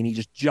happy and he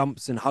just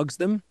jumps and hugs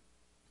them,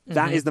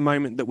 that is the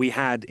moment that we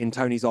had in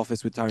Tony's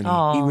office with Tony.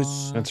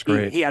 That's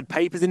great. He had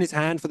papers in his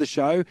hand for the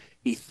show.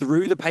 He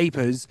threw the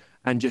papers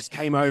and just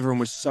came over and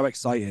was so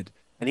excited.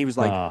 And he was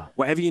like,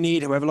 whatever you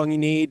need, however long you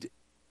need,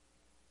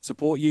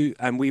 support you.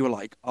 And we were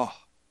like,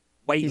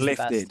 weight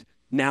lifted.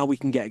 Now we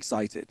can get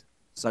excited.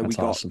 So we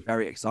got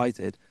very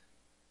excited.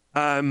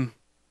 And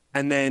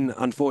then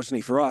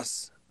unfortunately for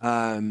us,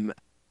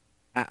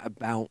 at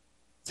about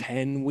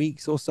 10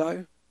 weeks or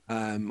so,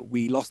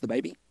 we lost the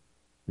baby,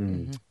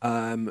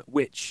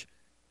 which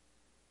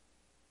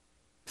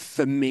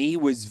for me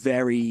was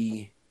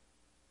very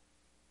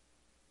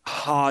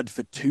hard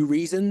for two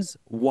reasons.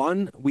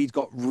 One, we'd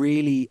got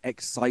really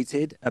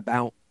excited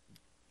about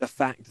the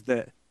fact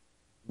that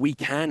we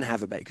can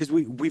have a baby because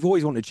we've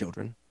always wanted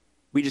children.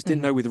 We just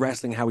didn't know with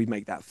wrestling how we'd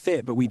make that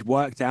fit, but we'd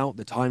worked out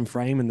the time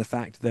frame and the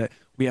fact that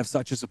we have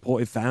such a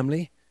supportive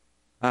family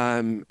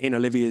in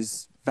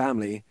Olivia's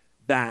family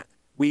that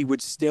we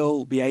would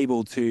still be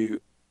able to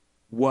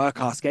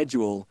work our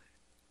schedule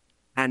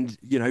and,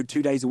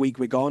 2 days a week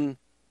we're gone,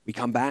 we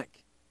come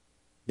back,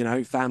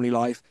 family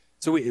life.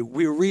 So we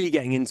were really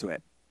getting into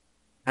it.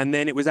 And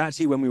then it was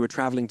actually when we were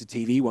traveling to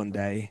TV one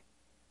day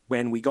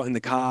when we got in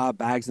the car,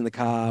 bags in the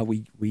car,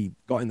 we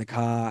got in the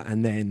car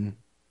and then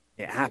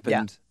it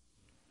happened.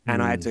 Yeah.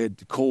 And I had to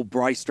call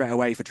Bryce straight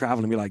away for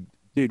travel and be like,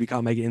 dude, we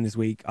can't make it in this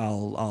week.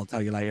 I'll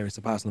tell you later. It's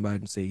a personal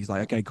emergency. He's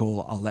like, okay,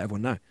 cool. I'll let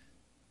everyone know.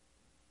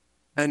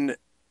 And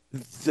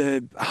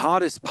the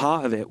hardest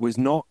part of it was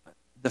not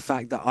the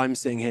fact that I'm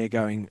sitting here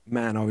going,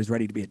 man, I was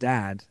ready to be a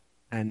dad.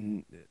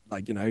 And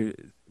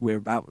we're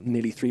about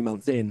nearly 3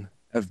 months in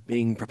of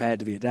being prepared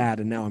to be a dad,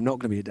 and now I'm not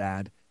going to be a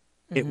dad.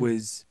 It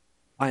was,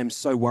 I am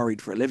so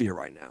worried for Olivia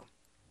right now.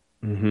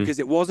 Because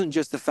it wasn't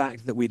just the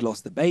fact that we'd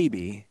lost the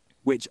baby,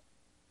 which,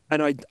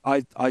 and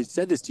I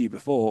said this to you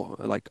before,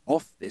 like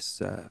off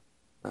this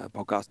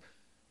podcast.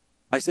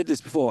 I said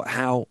this before,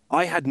 how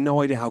I had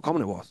no idea how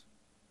common it was.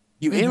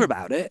 You hear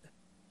about it,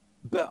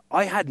 but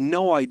I had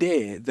no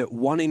idea that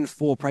 1 in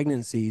 4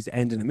 pregnancies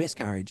end in a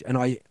miscarriage. And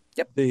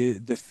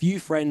the few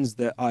friends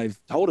that I've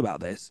told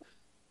about this,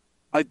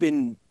 I've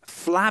been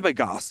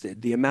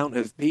flabbergasted the amount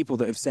of people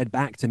that have said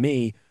back to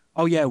me,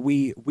 oh yeah,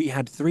 we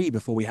had 3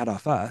 before we had our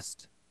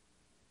first.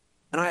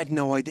 And I had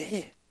no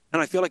idea.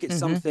 And I feel like it's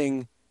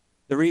something,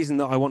 the reason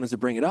that I wanted to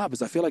bring it up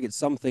is I feel like it's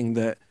something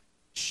that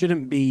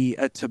shouldn't be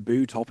a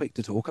taboo topic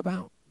to talk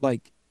about.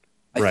 Like,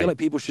 I feel like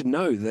people should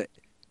know that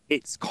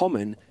it's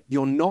common.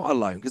 You're not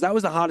alone. Because that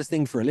was the hardest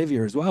thing for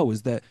Olivia as well,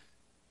 was that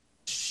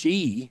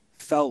she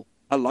felt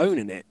alone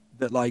in it.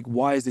 That like,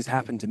 why has this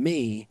happened to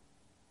me?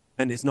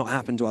 And it's not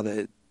happened to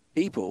other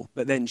people.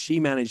 But then she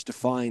managed to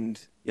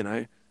find, you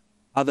know,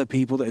 other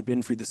people that had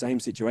been through the same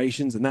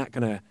situations. And that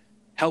kind of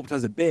helped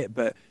us a bit.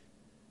 But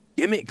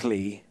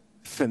gimmickly,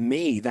 for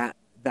me, that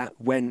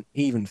went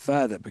even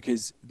further,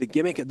 because the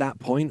gimmick at that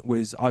point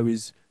was I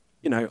was,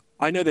 you know,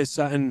 I know there's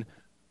certain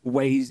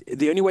ways.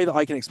 The only way that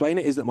I can explain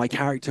it is that my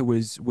character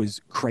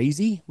was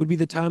crazy, would be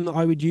the term that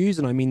I would use.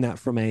 And I mean that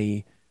from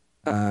a,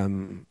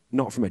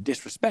 not from a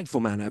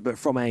disrespectful manner, but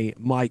from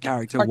my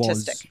character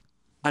artistic. Was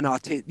an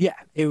artist. Yeah,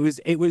 it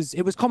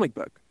was comic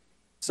book.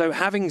 So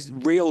having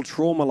real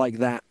trauma like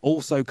that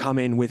also come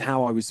in with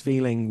how I was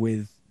feeling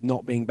with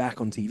not being back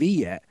on TV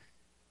yet,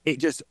 it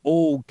just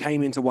all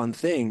came into one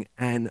thing,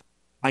 and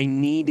I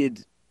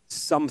needed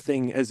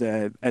something as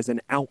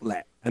an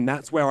outlet, and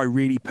that's where I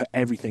really put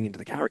everything into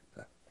the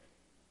character.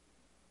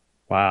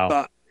 Wow.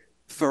 But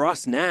for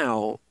us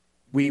now,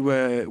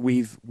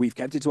 we've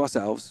kept it to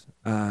ourselves,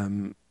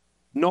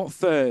 not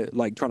for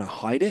like trying to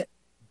hide it,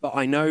 but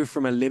I know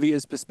from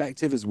Olivia's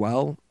perspective as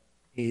well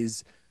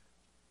is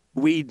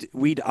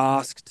we'd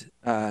asked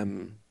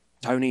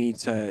Tony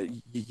to,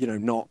 you know,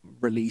 not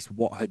release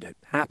what had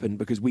happened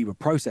because we were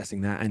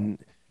processing that. And,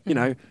 you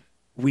know,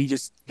 we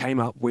just came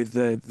up with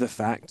the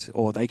fact,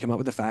 or they came up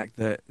with the fact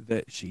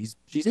that she's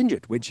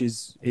injured, which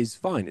is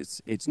fine.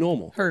 It's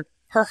normal. Her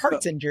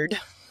heart's injured.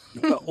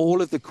 But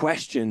all of the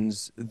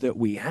questions that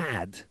we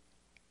had,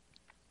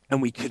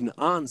 and we couldn't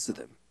answer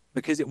them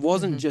because it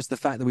wasn't just the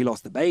fact that we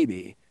lost the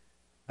baby.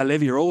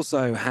 Olivia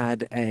also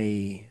had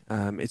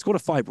it's called a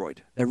fibroid.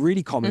 They're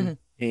really common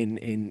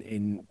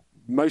in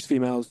most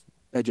females.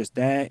 They're just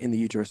there in the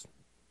uterus.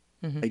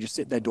 They just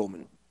sit there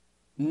dormant.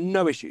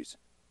 No issues.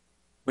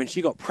 When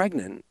she got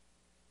pregnant,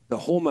 the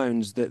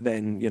hormones that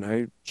then, you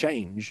know,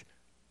 change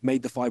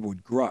made the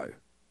fibroid grow.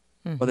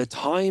 By the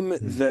time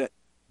that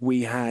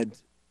we had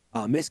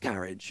our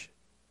miscarriage,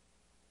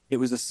 it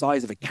was the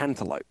size of a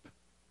cantaloupe.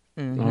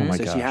 Oh my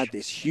gosh. So she had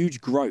this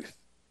huge growth.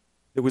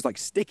 It was like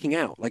sticking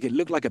out, like it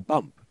looked like a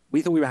bump.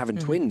 We thought we were having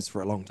twins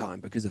for a long time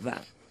because of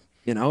that,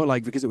 you know,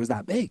 like because it was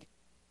that big.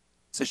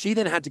 So she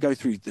then had to go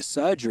through the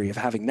surgery of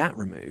having that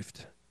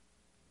removed,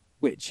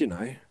 which, you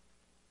know,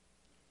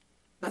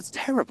 that's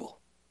terrible.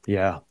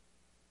 Yeah.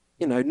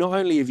 You know, not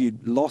only have you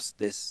lost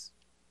this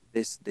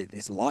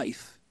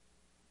life,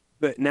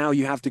 but now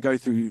you have to go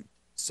through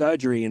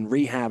surgery and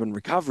rehab and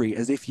recovery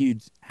as if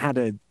you'd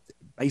had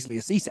basically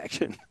a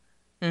C-section,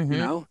 you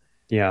know?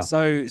 Yeah.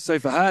 So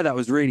for her, that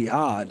was really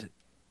hard.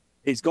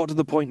 It's got to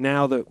the point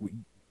now that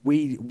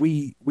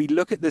we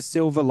look at the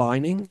silver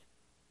lining,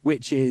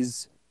 which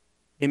is,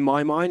 in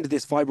my mind,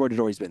 this fibroid had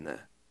always been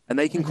there, and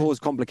they can cause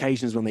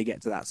complications when they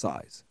get to that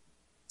size.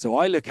 So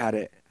I look at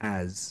it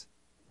as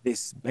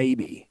this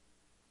baby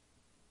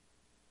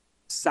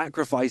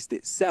sacrificed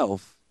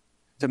itself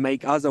to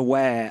make us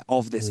aware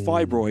of this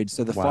fibroid,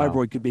 so the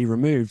fibroid could be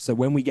removed. So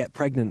when we get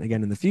pregnant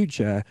again in the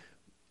future,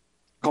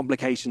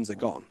 complications are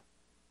gone.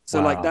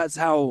 So like, that's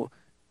how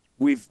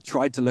we've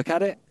tried to look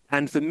at it.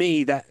 And for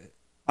me, that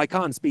I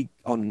can't speak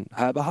on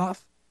her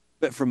behalf,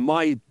 but from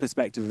my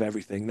perspective of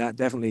everything, that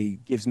definitely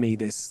gives me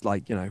this,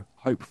 like, you know,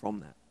 hope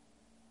from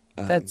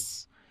that.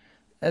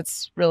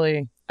 That's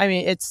really, I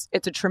mean, it's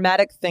a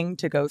traumatic thing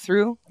to go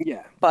through.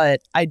 Yeah.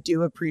 But I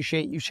do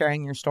appreciate you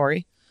sharing your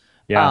story.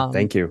 Yeah.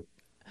 Thank you.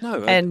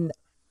 No. And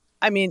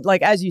I mean,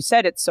 like, as you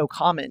said, it's so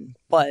common,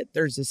 but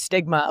there's a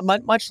stigma,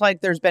 much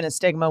like there's been a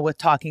stigma with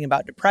talking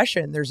about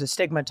depression. There's a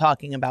stigma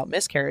talking about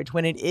miscarriage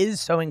when it is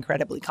so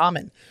incredibly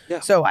common. Yeah.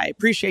 So I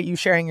appreciate you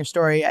sharing your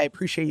story. I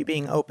appreciate you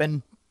being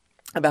open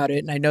about it.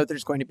 And I know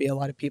there's going to be a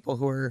lot of people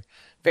who are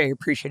very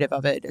appreciative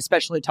of it,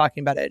 especially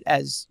talking about it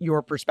as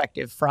your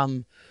perspective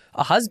from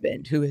a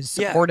husband who is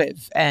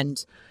supportive. Yeah.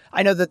 And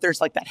I know that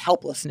there's like that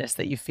helplessness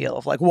that you feel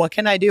of like, what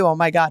can I do? Oh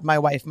my God, my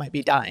wife might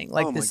be dying.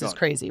 Like, this is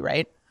crazy,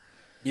 right?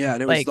 Yeah,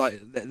 and it was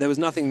like, there was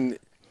nothing,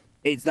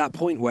 it's that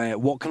point where,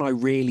 what can I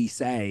really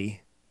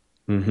say?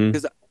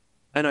 Because,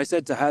 and I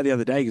said to her the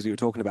other day, because we were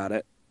talking about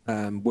it,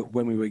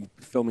 when we were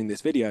filming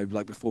this video,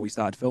 like before we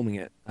started filming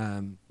it,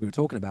 we were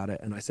talking about it,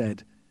 and I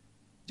said,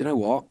 do you know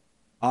what?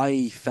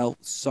 I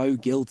felt so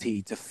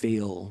guilty to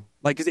feel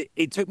like, because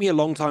it took me a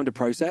long time to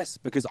process,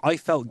 because I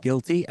felt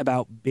guilty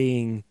about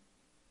being,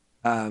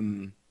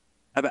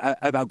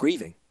 about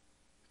grieving,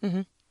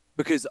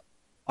 because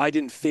I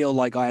didn't feel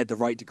like I had the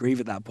right to grieve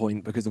at that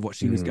point because of what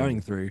she was going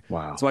through.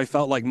 Wow. So I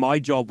felt like my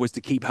job was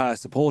to keep her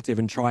supportive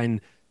and try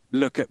and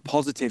look at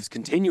positives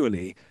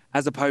continually,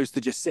 as opposed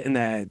to just sitting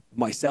there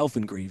myself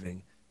and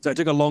grieving. So it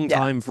took a long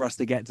time for us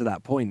to get to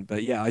that point.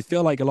 But yeah, I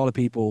feel like a lot of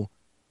people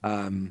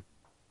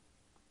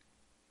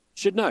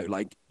should know,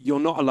 like, you're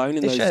not alone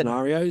in those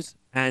scenarios,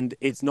 and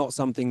it's not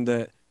something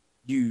that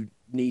you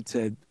need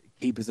to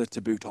keep as a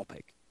taboo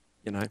topic,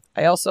 you know?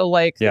 I also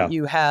like that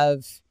you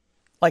have,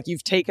 like,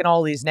 you've taken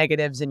all these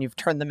negatives and you've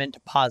turned them into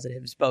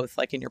positives, both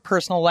like in your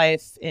personal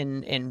life,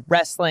 in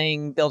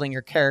wrestling, building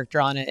your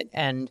character on it.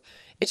 And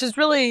it's just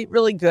really,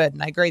 really good.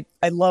 And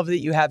I love that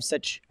you have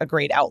such a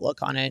great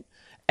outlook on it.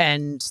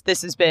 And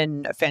this has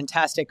been a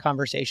fantastic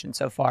conversation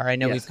so far. I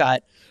know we've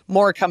got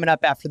more coming up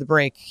after the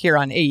break here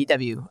on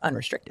AEW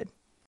Unrestricted.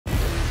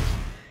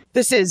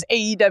 This is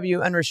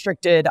AEW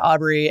Unrestricted.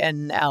 Aubrey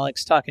and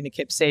Alex talking to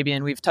Kip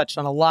Sabian. We've touched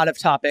on a lot of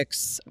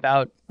topics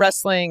about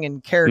wrestling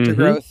and character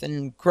growth,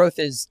 and growth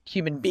as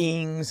human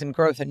beings, and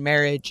growth in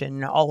marriage,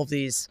 and all of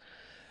these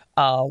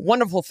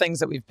wonderful things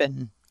that we've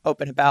been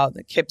open about,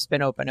 that Kip's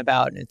been open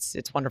about. And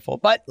it's wonderful.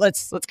 But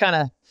let's kind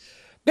of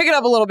pick it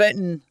up a little bit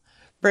and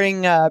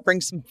bring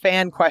some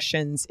fan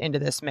questions into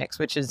this mix,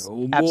 which is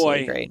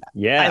absolutely great.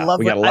 Yeah, I love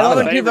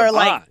when people are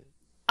like,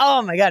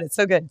 oh my God, it's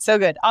so good. So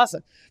good.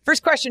 Awesome.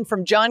 First question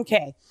from John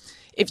K.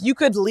 If you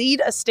could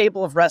lead a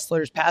stable of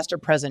wrestlers, past or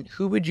present,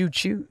 who would you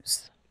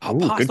choose? Oh,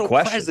 past or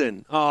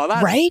present? Oh,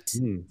 that's right.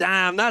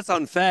 Damn, that's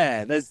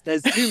unfair. There's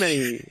too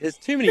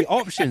many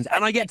options,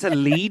 and I get to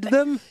lead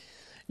them.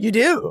 You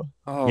do.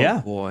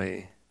 Oh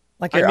boy,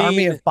 like your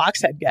army of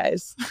boxhead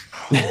guys.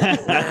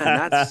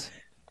 Man,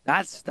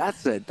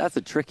 that's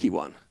a tricky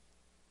one.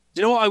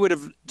 Do you know what I would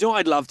have? Do you know what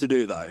I'd love to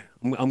do though?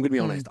 I'm going to be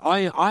honest.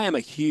 I am a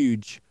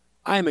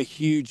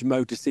huge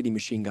Motor City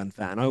Machine Gun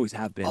fan. I always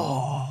have been.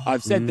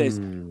 I've said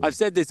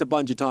this a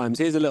bunch of times.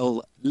 Here's a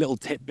little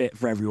tidbit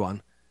for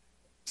everyone.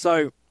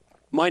 So,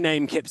 my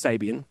name, Kip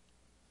Sabian.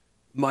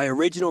 My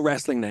original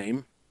wrestling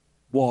name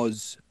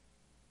was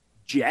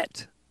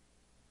Jet.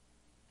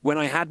 When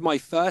I had my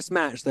first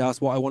match, they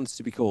asked what I wanted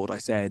to be called. I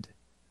said,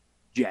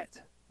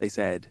 Jet. They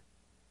said,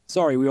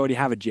 sorry, we already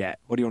have a Jet.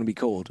 What do you want to be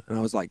called? And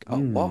I was like,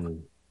 what?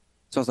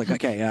 So I was like,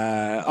 okay,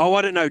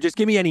 I don't know. Just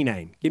give me any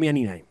name. Give me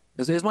any name.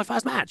 It was my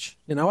first match.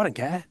 You know, I don't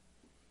care.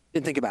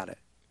 Didn't think about it.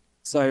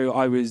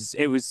 So it was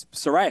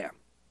Saraya,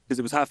 because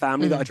it was her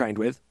family that I trained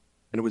with,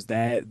 and it was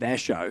their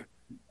show.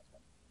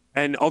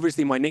 And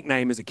obviously my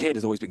nickname as a kid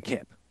has always been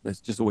Kip. It's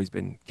just always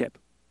been Kip.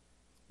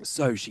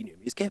 So she knew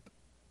me as Kip.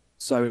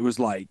 So it was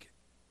like,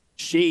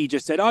 she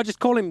just said, just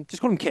call him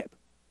Kip.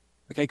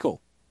 Okay,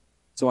 cool.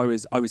 So I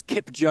was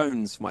Kip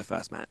Jones for my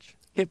first match.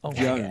 Kip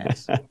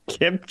Jones.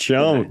 Kip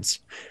Jones.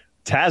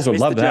 Taz would Mr.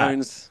 love that.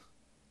 Jones.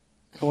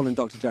 Call him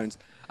Dr. Jones.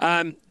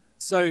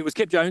 So it was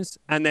Kip Jones,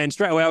 and then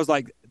straight away I was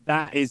like,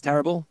 that is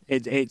terrible.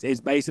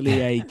 It's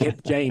basically a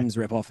Kip James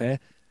ripoff here.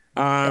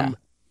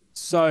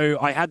 So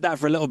I had that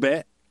for a little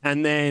bit,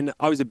 and then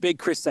I was a big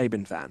Chris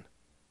Sabin fan.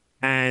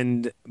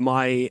 And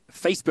my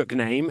Facebook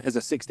name as a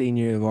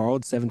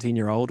 16-year-old,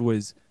 17-year-old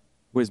was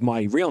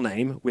my real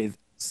name with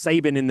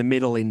Sabin in the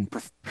middle in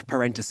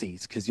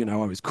parentheses, because, you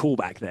know, I was cool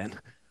back then.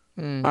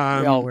 We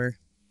all were.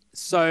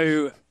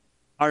 So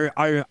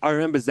I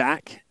remember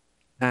Zach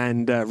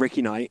and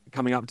Ricky Knight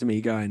coming up to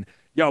me going,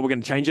 yo, we're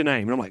going to change your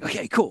name. And I'm like,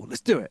 okay, cool,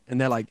 let's do it. And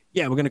they're like,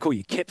 yeah, we're going to call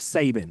you Kip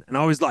Sabian. And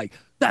I was like,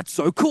 that's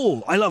so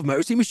cool. I love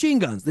Motor City Machine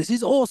Guns. This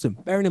is awesome.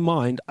 Bearing in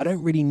mind, I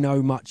don't really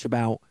know much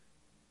about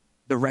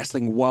the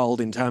wrestling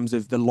world in terms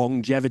of the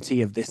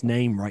longevity of this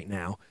name right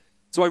now.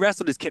 So I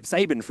wrestled as Kip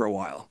Sabian for a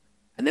while.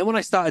 And then when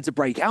I started to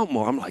break out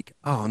more, I'm like,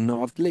 oh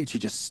no, I've literally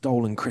just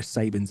stolen Chris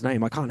Sabin's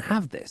name. I can't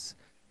have this.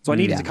 So I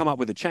needed to come up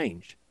with a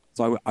change.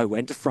 So I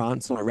went to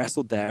France and I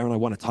wrestled there and I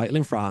won a title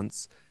in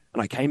France.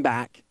 And I came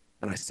back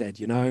and I said,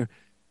 you know,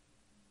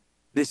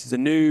 this is a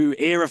new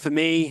era for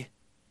me.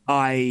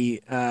 I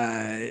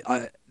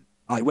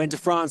went to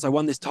France. I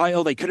won this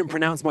title. They couldn't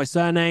pronounce my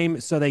surname,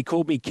 so they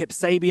called me Kip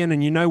Sabian.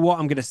 And you know what?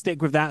 I'm going to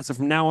stick with that. So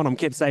from now on, I'm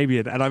Kip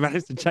Sabian. And I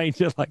managed to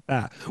change it like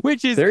that,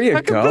 which is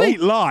a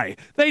complete lie.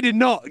 They did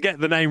not get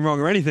the name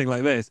wrong or anything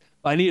like this.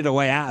 But I needed a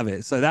way out of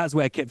it. So that's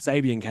where Kip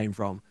Sabian came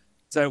from.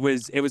 So it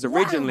was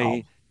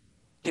originally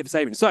Kip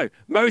Sabian. So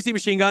Motor City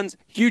Machine Guns,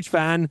 huge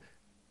fan.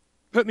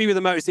 Put me with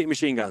the Motor City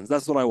Machine Guns.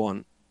 That's what I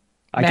want.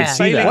 I can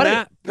see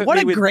that. What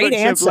a great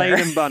answer. Blade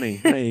and Bunny.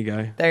 There you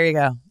go. There you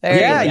go.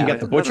 You got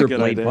the Butcher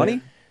Blade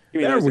Bunny.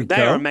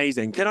 They're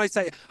amazing. Can I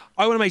say,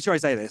 I want to make sure I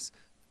say this,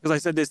 because I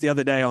said this the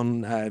other day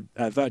on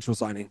virtual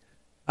signing.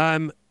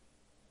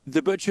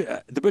 The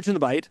Butcher and the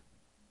Blade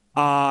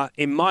are,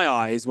 in my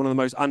eyes, one of the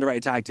most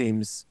underrated tag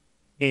teams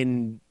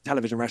in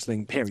television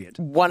wrestling, period.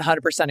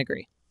 100%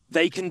 agree.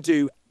 They can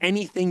do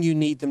anything you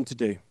need them to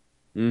do.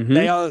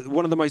 They are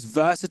one of the most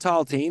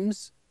versatile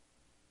teams.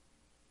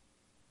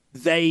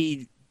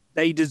 They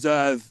they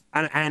deserve,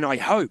 and I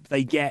hope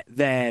they get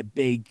their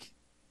big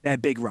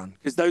run,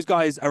 because those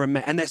guys are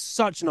and they're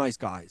such nice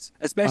guys,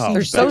 especially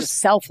they're so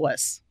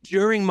selfless.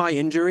 During my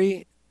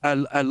injury,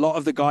 a lot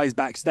of the guys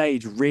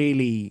backstage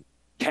really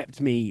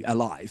kept me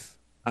alive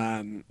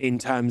in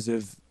terms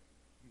of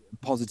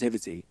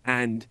positivity,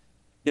 and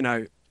you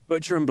know,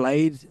 Butcher and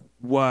Blade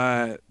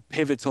were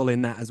pivotal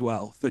in that as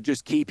well, for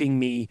just keeping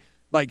me,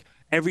 like,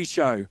 every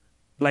show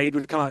Blade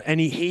would come out, and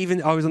he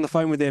even, I was on the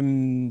phone with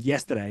him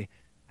yesterday,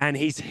 and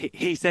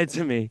he said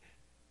to me,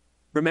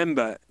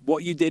 remember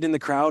what you did in the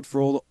crowd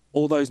for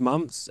all those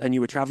months, and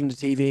you were traveling to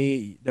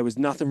TV, there was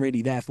nothing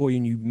really there for you,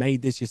 and you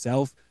made this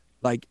yourself.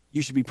 Like,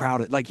 you should be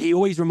proud of, like, he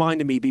always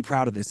reminded me, be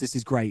proud of this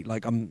is great.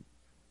 Like,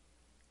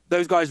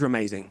 those guys are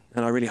amazing,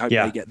 and I really hope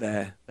they get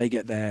their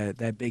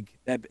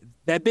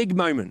big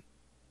moment.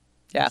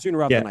 Yeah, sooner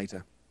rather than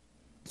later.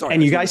 Sorry,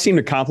 and you guys seem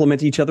to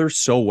complement each other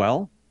so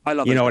well. I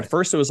love you know, guys. At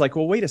first it was like,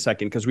 well, wait a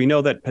second, because we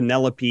know that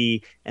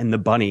Penelope and the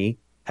Bunny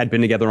had been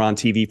together on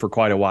TV for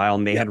quite a while,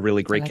 and they had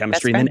really great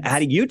chemistry. And then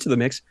adding you to the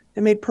mix,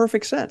 it made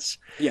perfect sense.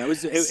 Yeah,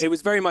 it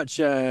was very much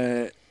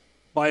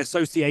by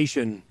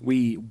association.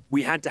 We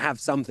had to have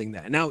something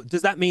there. Now,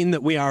 does that mean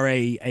that we are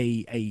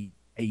a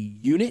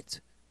unit?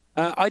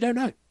 I don't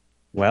know.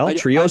 Well,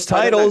 trios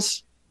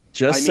titles.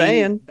 Just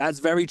saying. That's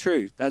very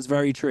true. That's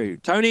very true.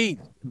 Tony,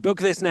 book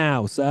this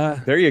now, sir.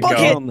 There you book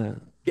go. It. On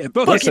there. Yeah,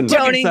 book it,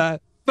 Tony. It, sir.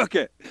 Book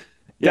it.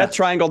 That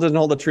triangle doesn't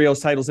hold the trios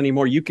titles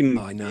anymore. You can.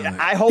 I know.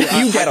 I hope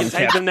you get them.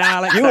 Take them now,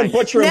 Alex. You and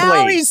Butcher and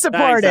now Blade. He's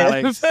supportive.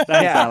 Thanks,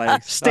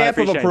 Alex. Stamp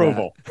of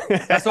approval.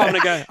 That's what I'm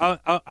going to go.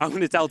 I'm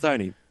going to tell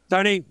Tony.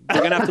 Tony, we're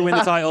going to have to win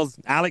the titles.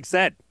 Alex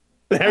said.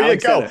 There you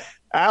go.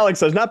 Alex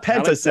says, not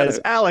Penta says.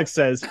 Alex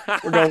says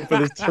we're going for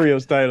the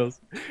trios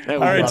titles. All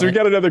right, so we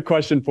got another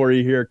question for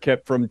you here,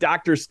 Kip, from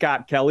Dr.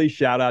 Scott Kelly.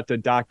 Shout out to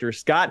Dr.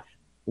 Scott.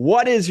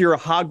 What is your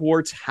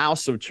Hogwarts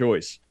house of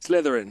choice?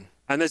 Slytherin.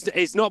 And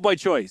it's not by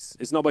choice.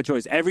 It's not by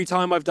choice. Every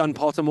time I've done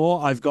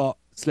Pottermore, I've got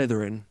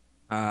Slytherin.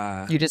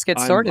 You just get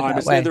sorted I'm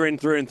that a way. Slytherin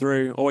through and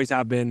through. Always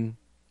have been.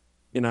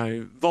 You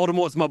know,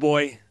 Voldemort's my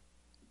boy.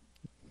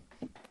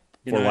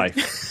 For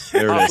life.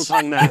 There it is.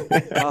 Tongue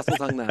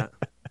that.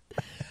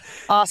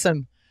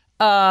 Awesome.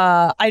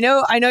 I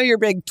know you're a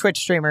big Twitch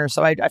streamer,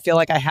 so I feel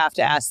like I have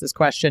to ask this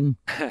question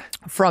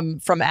from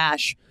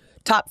Ash.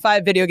 Top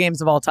 5 video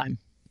games of all time.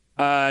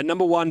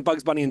 Number 1,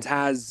 Bugs Bunny and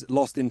Taz,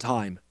 Lost in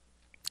Time.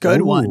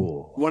 Good one.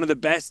 One of the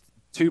best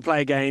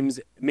 2-player games.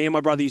 Me and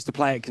my brother used to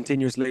play it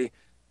continuously.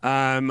 These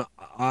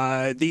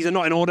are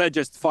not in order,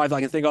 just 5 that I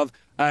can think of.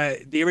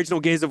 The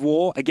original Gears of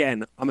War,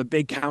 again, I'm a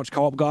big couch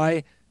co-op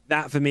guy.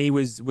 That for me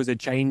was a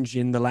change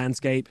in the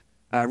landscape.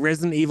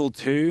 Resident Evil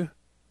 2.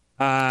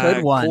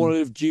 Good one. Call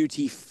of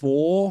Duty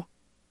 4,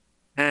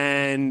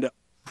 and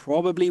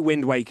probably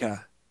Wind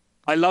Waker.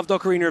 I loved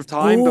Ocarina of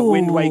Time, but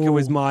Wind Waker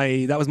was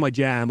my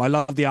jam. I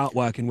love the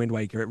artwork in Wind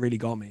Waker. It really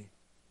got me.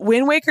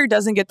 Wind Waker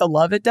doesn't get the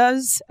love it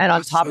does, and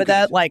on top of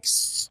that, like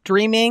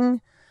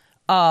streaming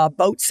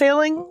boat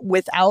sailing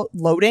without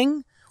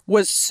loading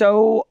was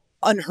so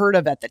unheard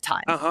of at the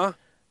time.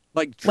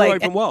 Like true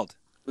open world.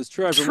 It was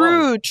true open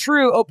world.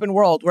 True open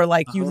world where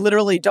like you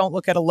literally don't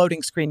look at a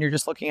loading screen. You're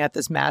just looking at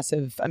this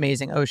massive,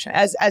 amazing ocean.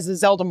 As a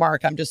Zelda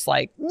mark, I'm just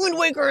like, Wind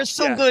Waker is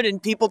so good,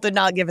 and people did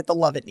not give it the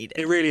love it needed.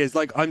 It really is.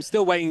 Like, I'm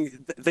still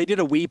waiting. They did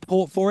a Wii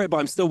port for it, but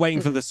I'm still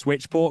waiting for the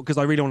Switch port because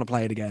I really want to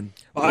play it again.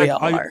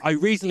 I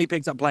recently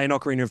picked up playing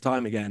Ocarina of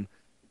Time again,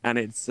 and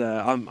it's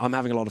I'm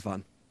having a lot of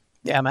fun.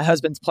 Yeah, my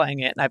husband's playing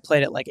it, and I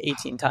played it like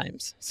 18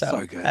 times.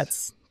 So good.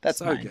 That's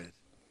so mine. Good.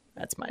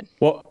 That's mine.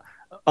 Well,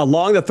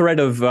 along the thread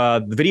of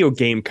the video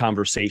game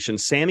conversation,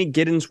 Sammy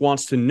Giddens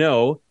wants to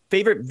know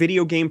favorite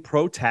video game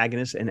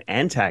protagonist and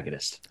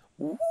antagonist.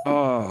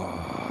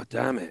 Oh,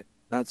 damn it.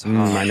 That's hard.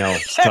 I know.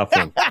 It's a tough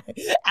one.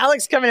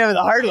 Alex coming in with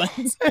the hard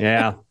ones.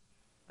 Yeah.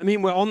 I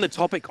mean, we're on the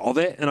topic of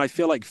it, and I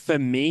feel like for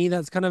me,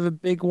 that's kind of a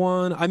big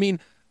one. I mean,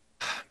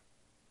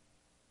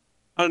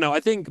 I don't know.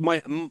 I think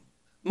my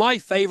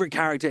favorite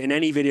character in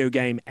any video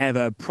game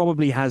ever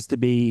probably has to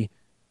be,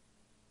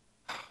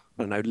 I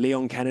don't know,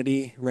 Leon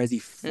Kennedy,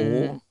 Resi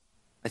 4.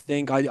 I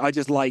think I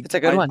just like. It's a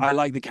good one. I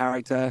like the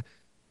character.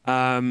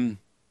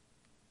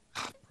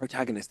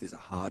 Protagonist is a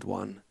hard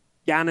one.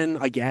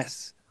 Ganon, I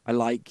guess. I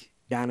like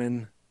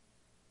Ganon.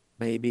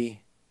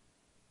 Maybe.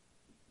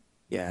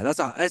 Yeah, that's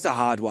a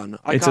hard one.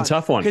 It's a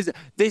tough one because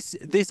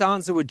this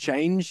answer would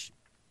change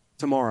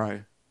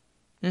tomorrow.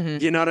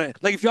 You know,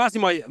 like if you ask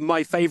me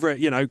my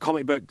favorite,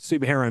 comic book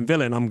superhero and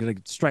villain, I'm gonna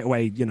straight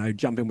away,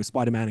 jump in with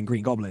Spider-Man and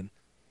Green Goblin.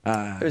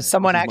 There's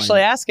someone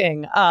actually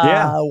asking.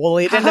 We'll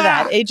lead into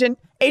that. Agent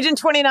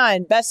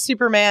 29, best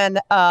Superman,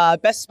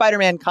 best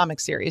Spider-Man comic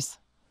series.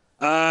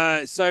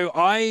 So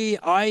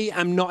I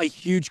am not a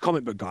huge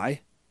comic book guy,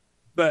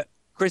 but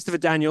Christopher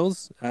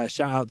Daniels,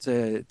 shout out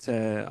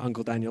to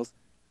Uncle Daniels.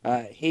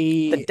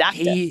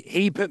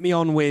 He put me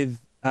on with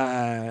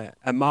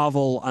a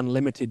Marvel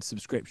Unlimited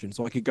subscription,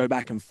 so I could go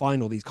back and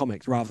find all these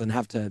comics rather than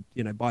have to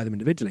buy them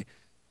individually.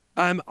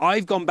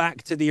 I've gone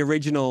back to the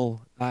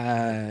original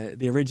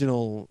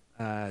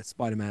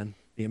Spider-Man,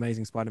 the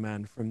Amazing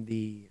Spider-Man from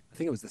I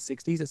think it was the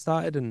 60s it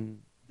started, and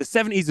the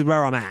 70s is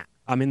where I'm at.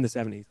 I'm in the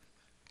 70s.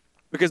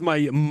 Because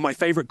my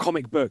favorite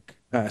comic book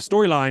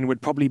storyline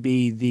would probably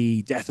be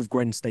the death of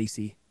Gwen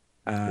Stacy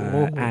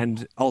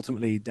and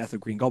ultimately death of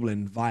Green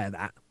Goblin via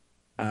that,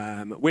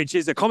 which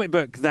is a comic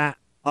book that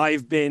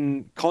I've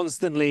been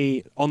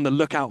constantly on the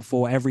lookout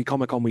for every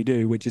Comic-Con we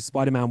do, which is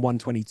Spider-Man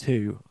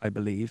 122, I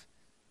believe,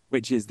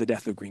 which is the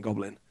death of Green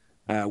Goblin,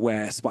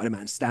 where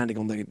Spider-Man's standing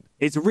on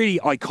it's a really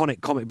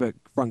iconic comic book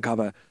front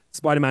cover.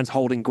 Spider-Man's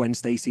holding Gwen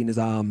Stacy in his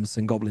arms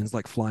and Goblin's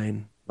like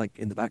flying like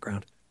in the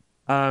background.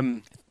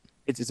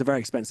 It's a very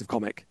expensive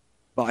comic,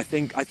 but I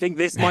think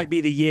this might be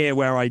the year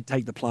where I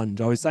take the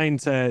plunge. I was saying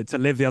to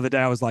Liv the other day,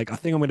 I was like, I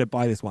think I'm going to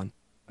buy this one.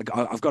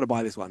 I've got to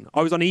buy this one.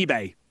 I was on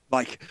eBay.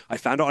 Like, I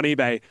found it on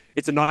eBay.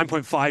 It's a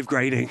 9.5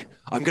 grading.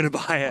 I'm going to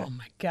buy it. Oh,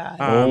 my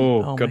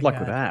God. Good luck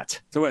with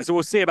that. So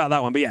we'll see about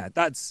that one. But yeah,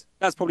 that's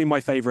probably my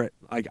favorite,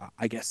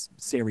 I guess,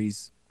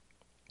 series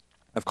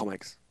of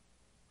comics.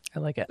 I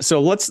like it.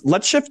 So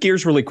let's shift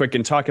gears really quick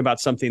and talk about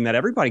something that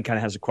everybody kind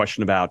of has a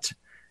question about.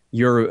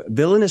 Your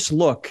villainous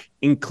look,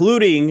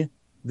 including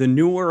the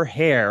newer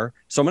hair.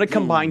 So I'm going to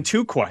combine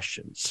two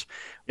questions.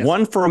 Yes.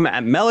 One from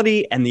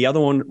Melody and the other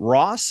one,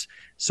 Ross.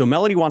 So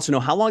Melody wants to know,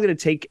 how long did it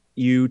take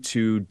you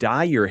to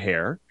dye your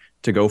hair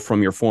to go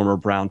from your former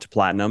brown to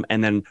platinum?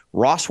 And then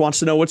Ross wants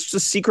to know, what's the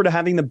secret of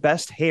having the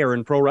best hair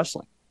in pro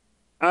wrestling?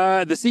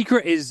 The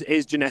secret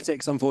is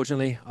genetics,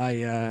 unfortunately.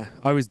 I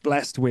was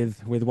blessed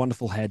with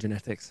wonderful hair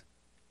genetics.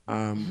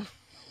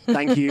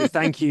 Thank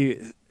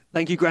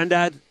you,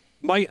 Granddad.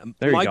 My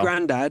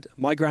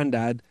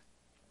granddad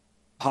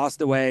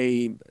passed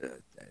away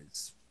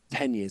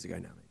 10 years ago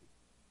now,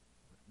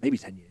 maybe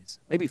 10 years,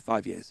 maybe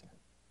 5 years.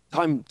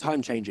 Time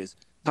changes.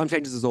 Time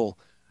changes us all.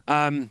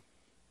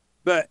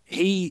 But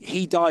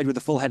he died with a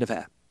full head of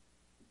hair.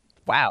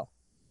 Wow.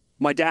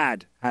 My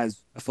dad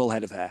has a full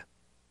head of hair.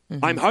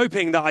 Mm-hmm. I'm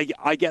hoping that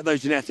I get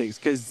those genetics,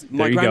 because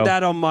my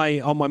granddad on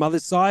my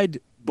mother's side,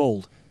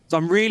 bald. So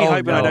I'm really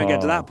hoping I don't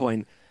get to that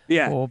point.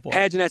 Yeah,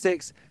 hair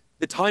genetics.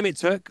 The time it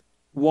took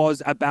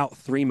was about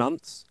 3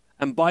 months.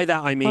 And by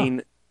that, I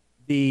mean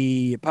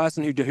the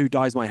person who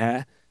dyes my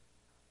hair,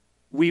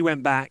 we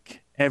went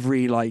back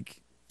every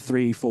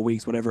 3-4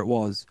 weeks, whatever it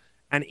was.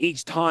 And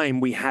each time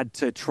we had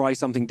to try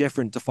something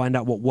different to find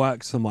out what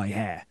works for my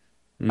hair.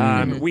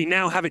 We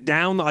now have it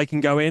down that I can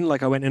go in,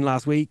 like I went in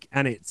last week,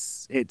 and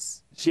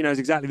she knows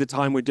exactly the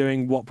time we're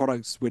doing, what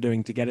products we're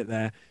doing to get it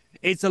there.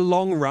 It's a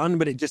long run,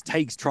 but it just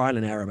takes trial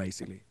and error,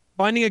 basically.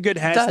 Finding a good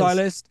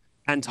hairstylist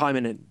and time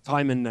and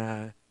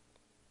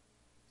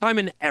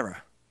error.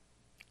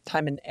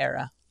 Time and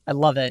error. I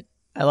love it.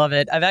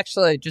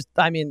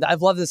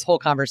 I've loved this whole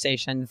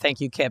conversation. Thank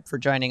you, Kip, for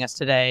joining us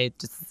today.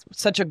 Just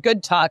such a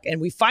good talk.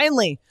 And we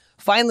finally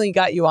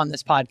got you on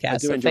this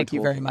podcast. So thank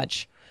you very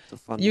much. It's a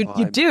fun you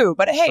do,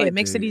 but hey, it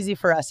makes it easy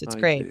for us. It's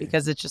great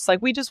because it's just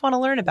we just want to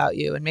learn about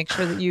you and make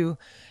sure that you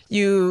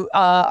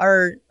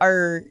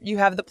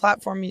have the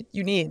platform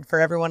you need for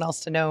everyone else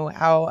to know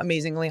how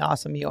amazingly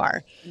awesome you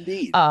are.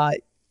 Indeed.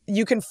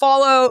 You can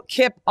follow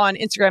Kip on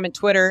Instagram and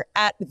Twitter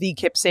at the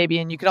Kip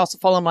Sabian. You can also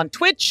follow him on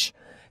Twitch,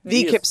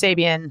 the Kip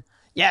Sabian.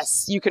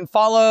 Yes, you can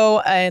follow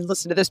and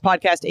listen to this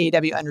podcast,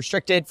 AEW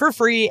Unrestricted, for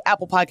free.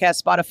 Apple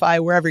Podcasts, Spotify,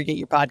 wherever you get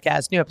your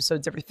podcasts. New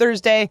episodes every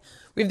Thursday.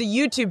 We have the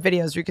YouTube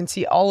videos where you can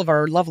see all of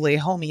our lovely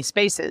homie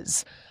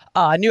spaces.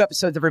 New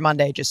episodes every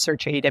Monday. Just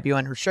search AEW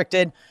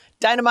Unrestricted.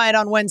 Dynamite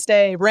on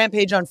Wednesday,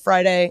 Rampage on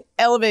Friday,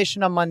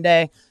 Elevation on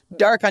Monday,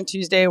 Dark on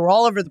Tuesday. We're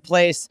all over the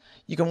place.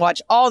 You can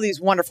watch all these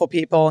wonderful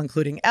people,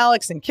 including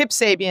Alex and Kip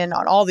Sabian,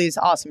 on all these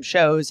awesome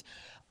shows.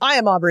 I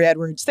am Aubrey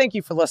Edwards. Thank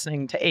you for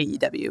listening to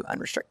AEW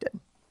Unrestricted.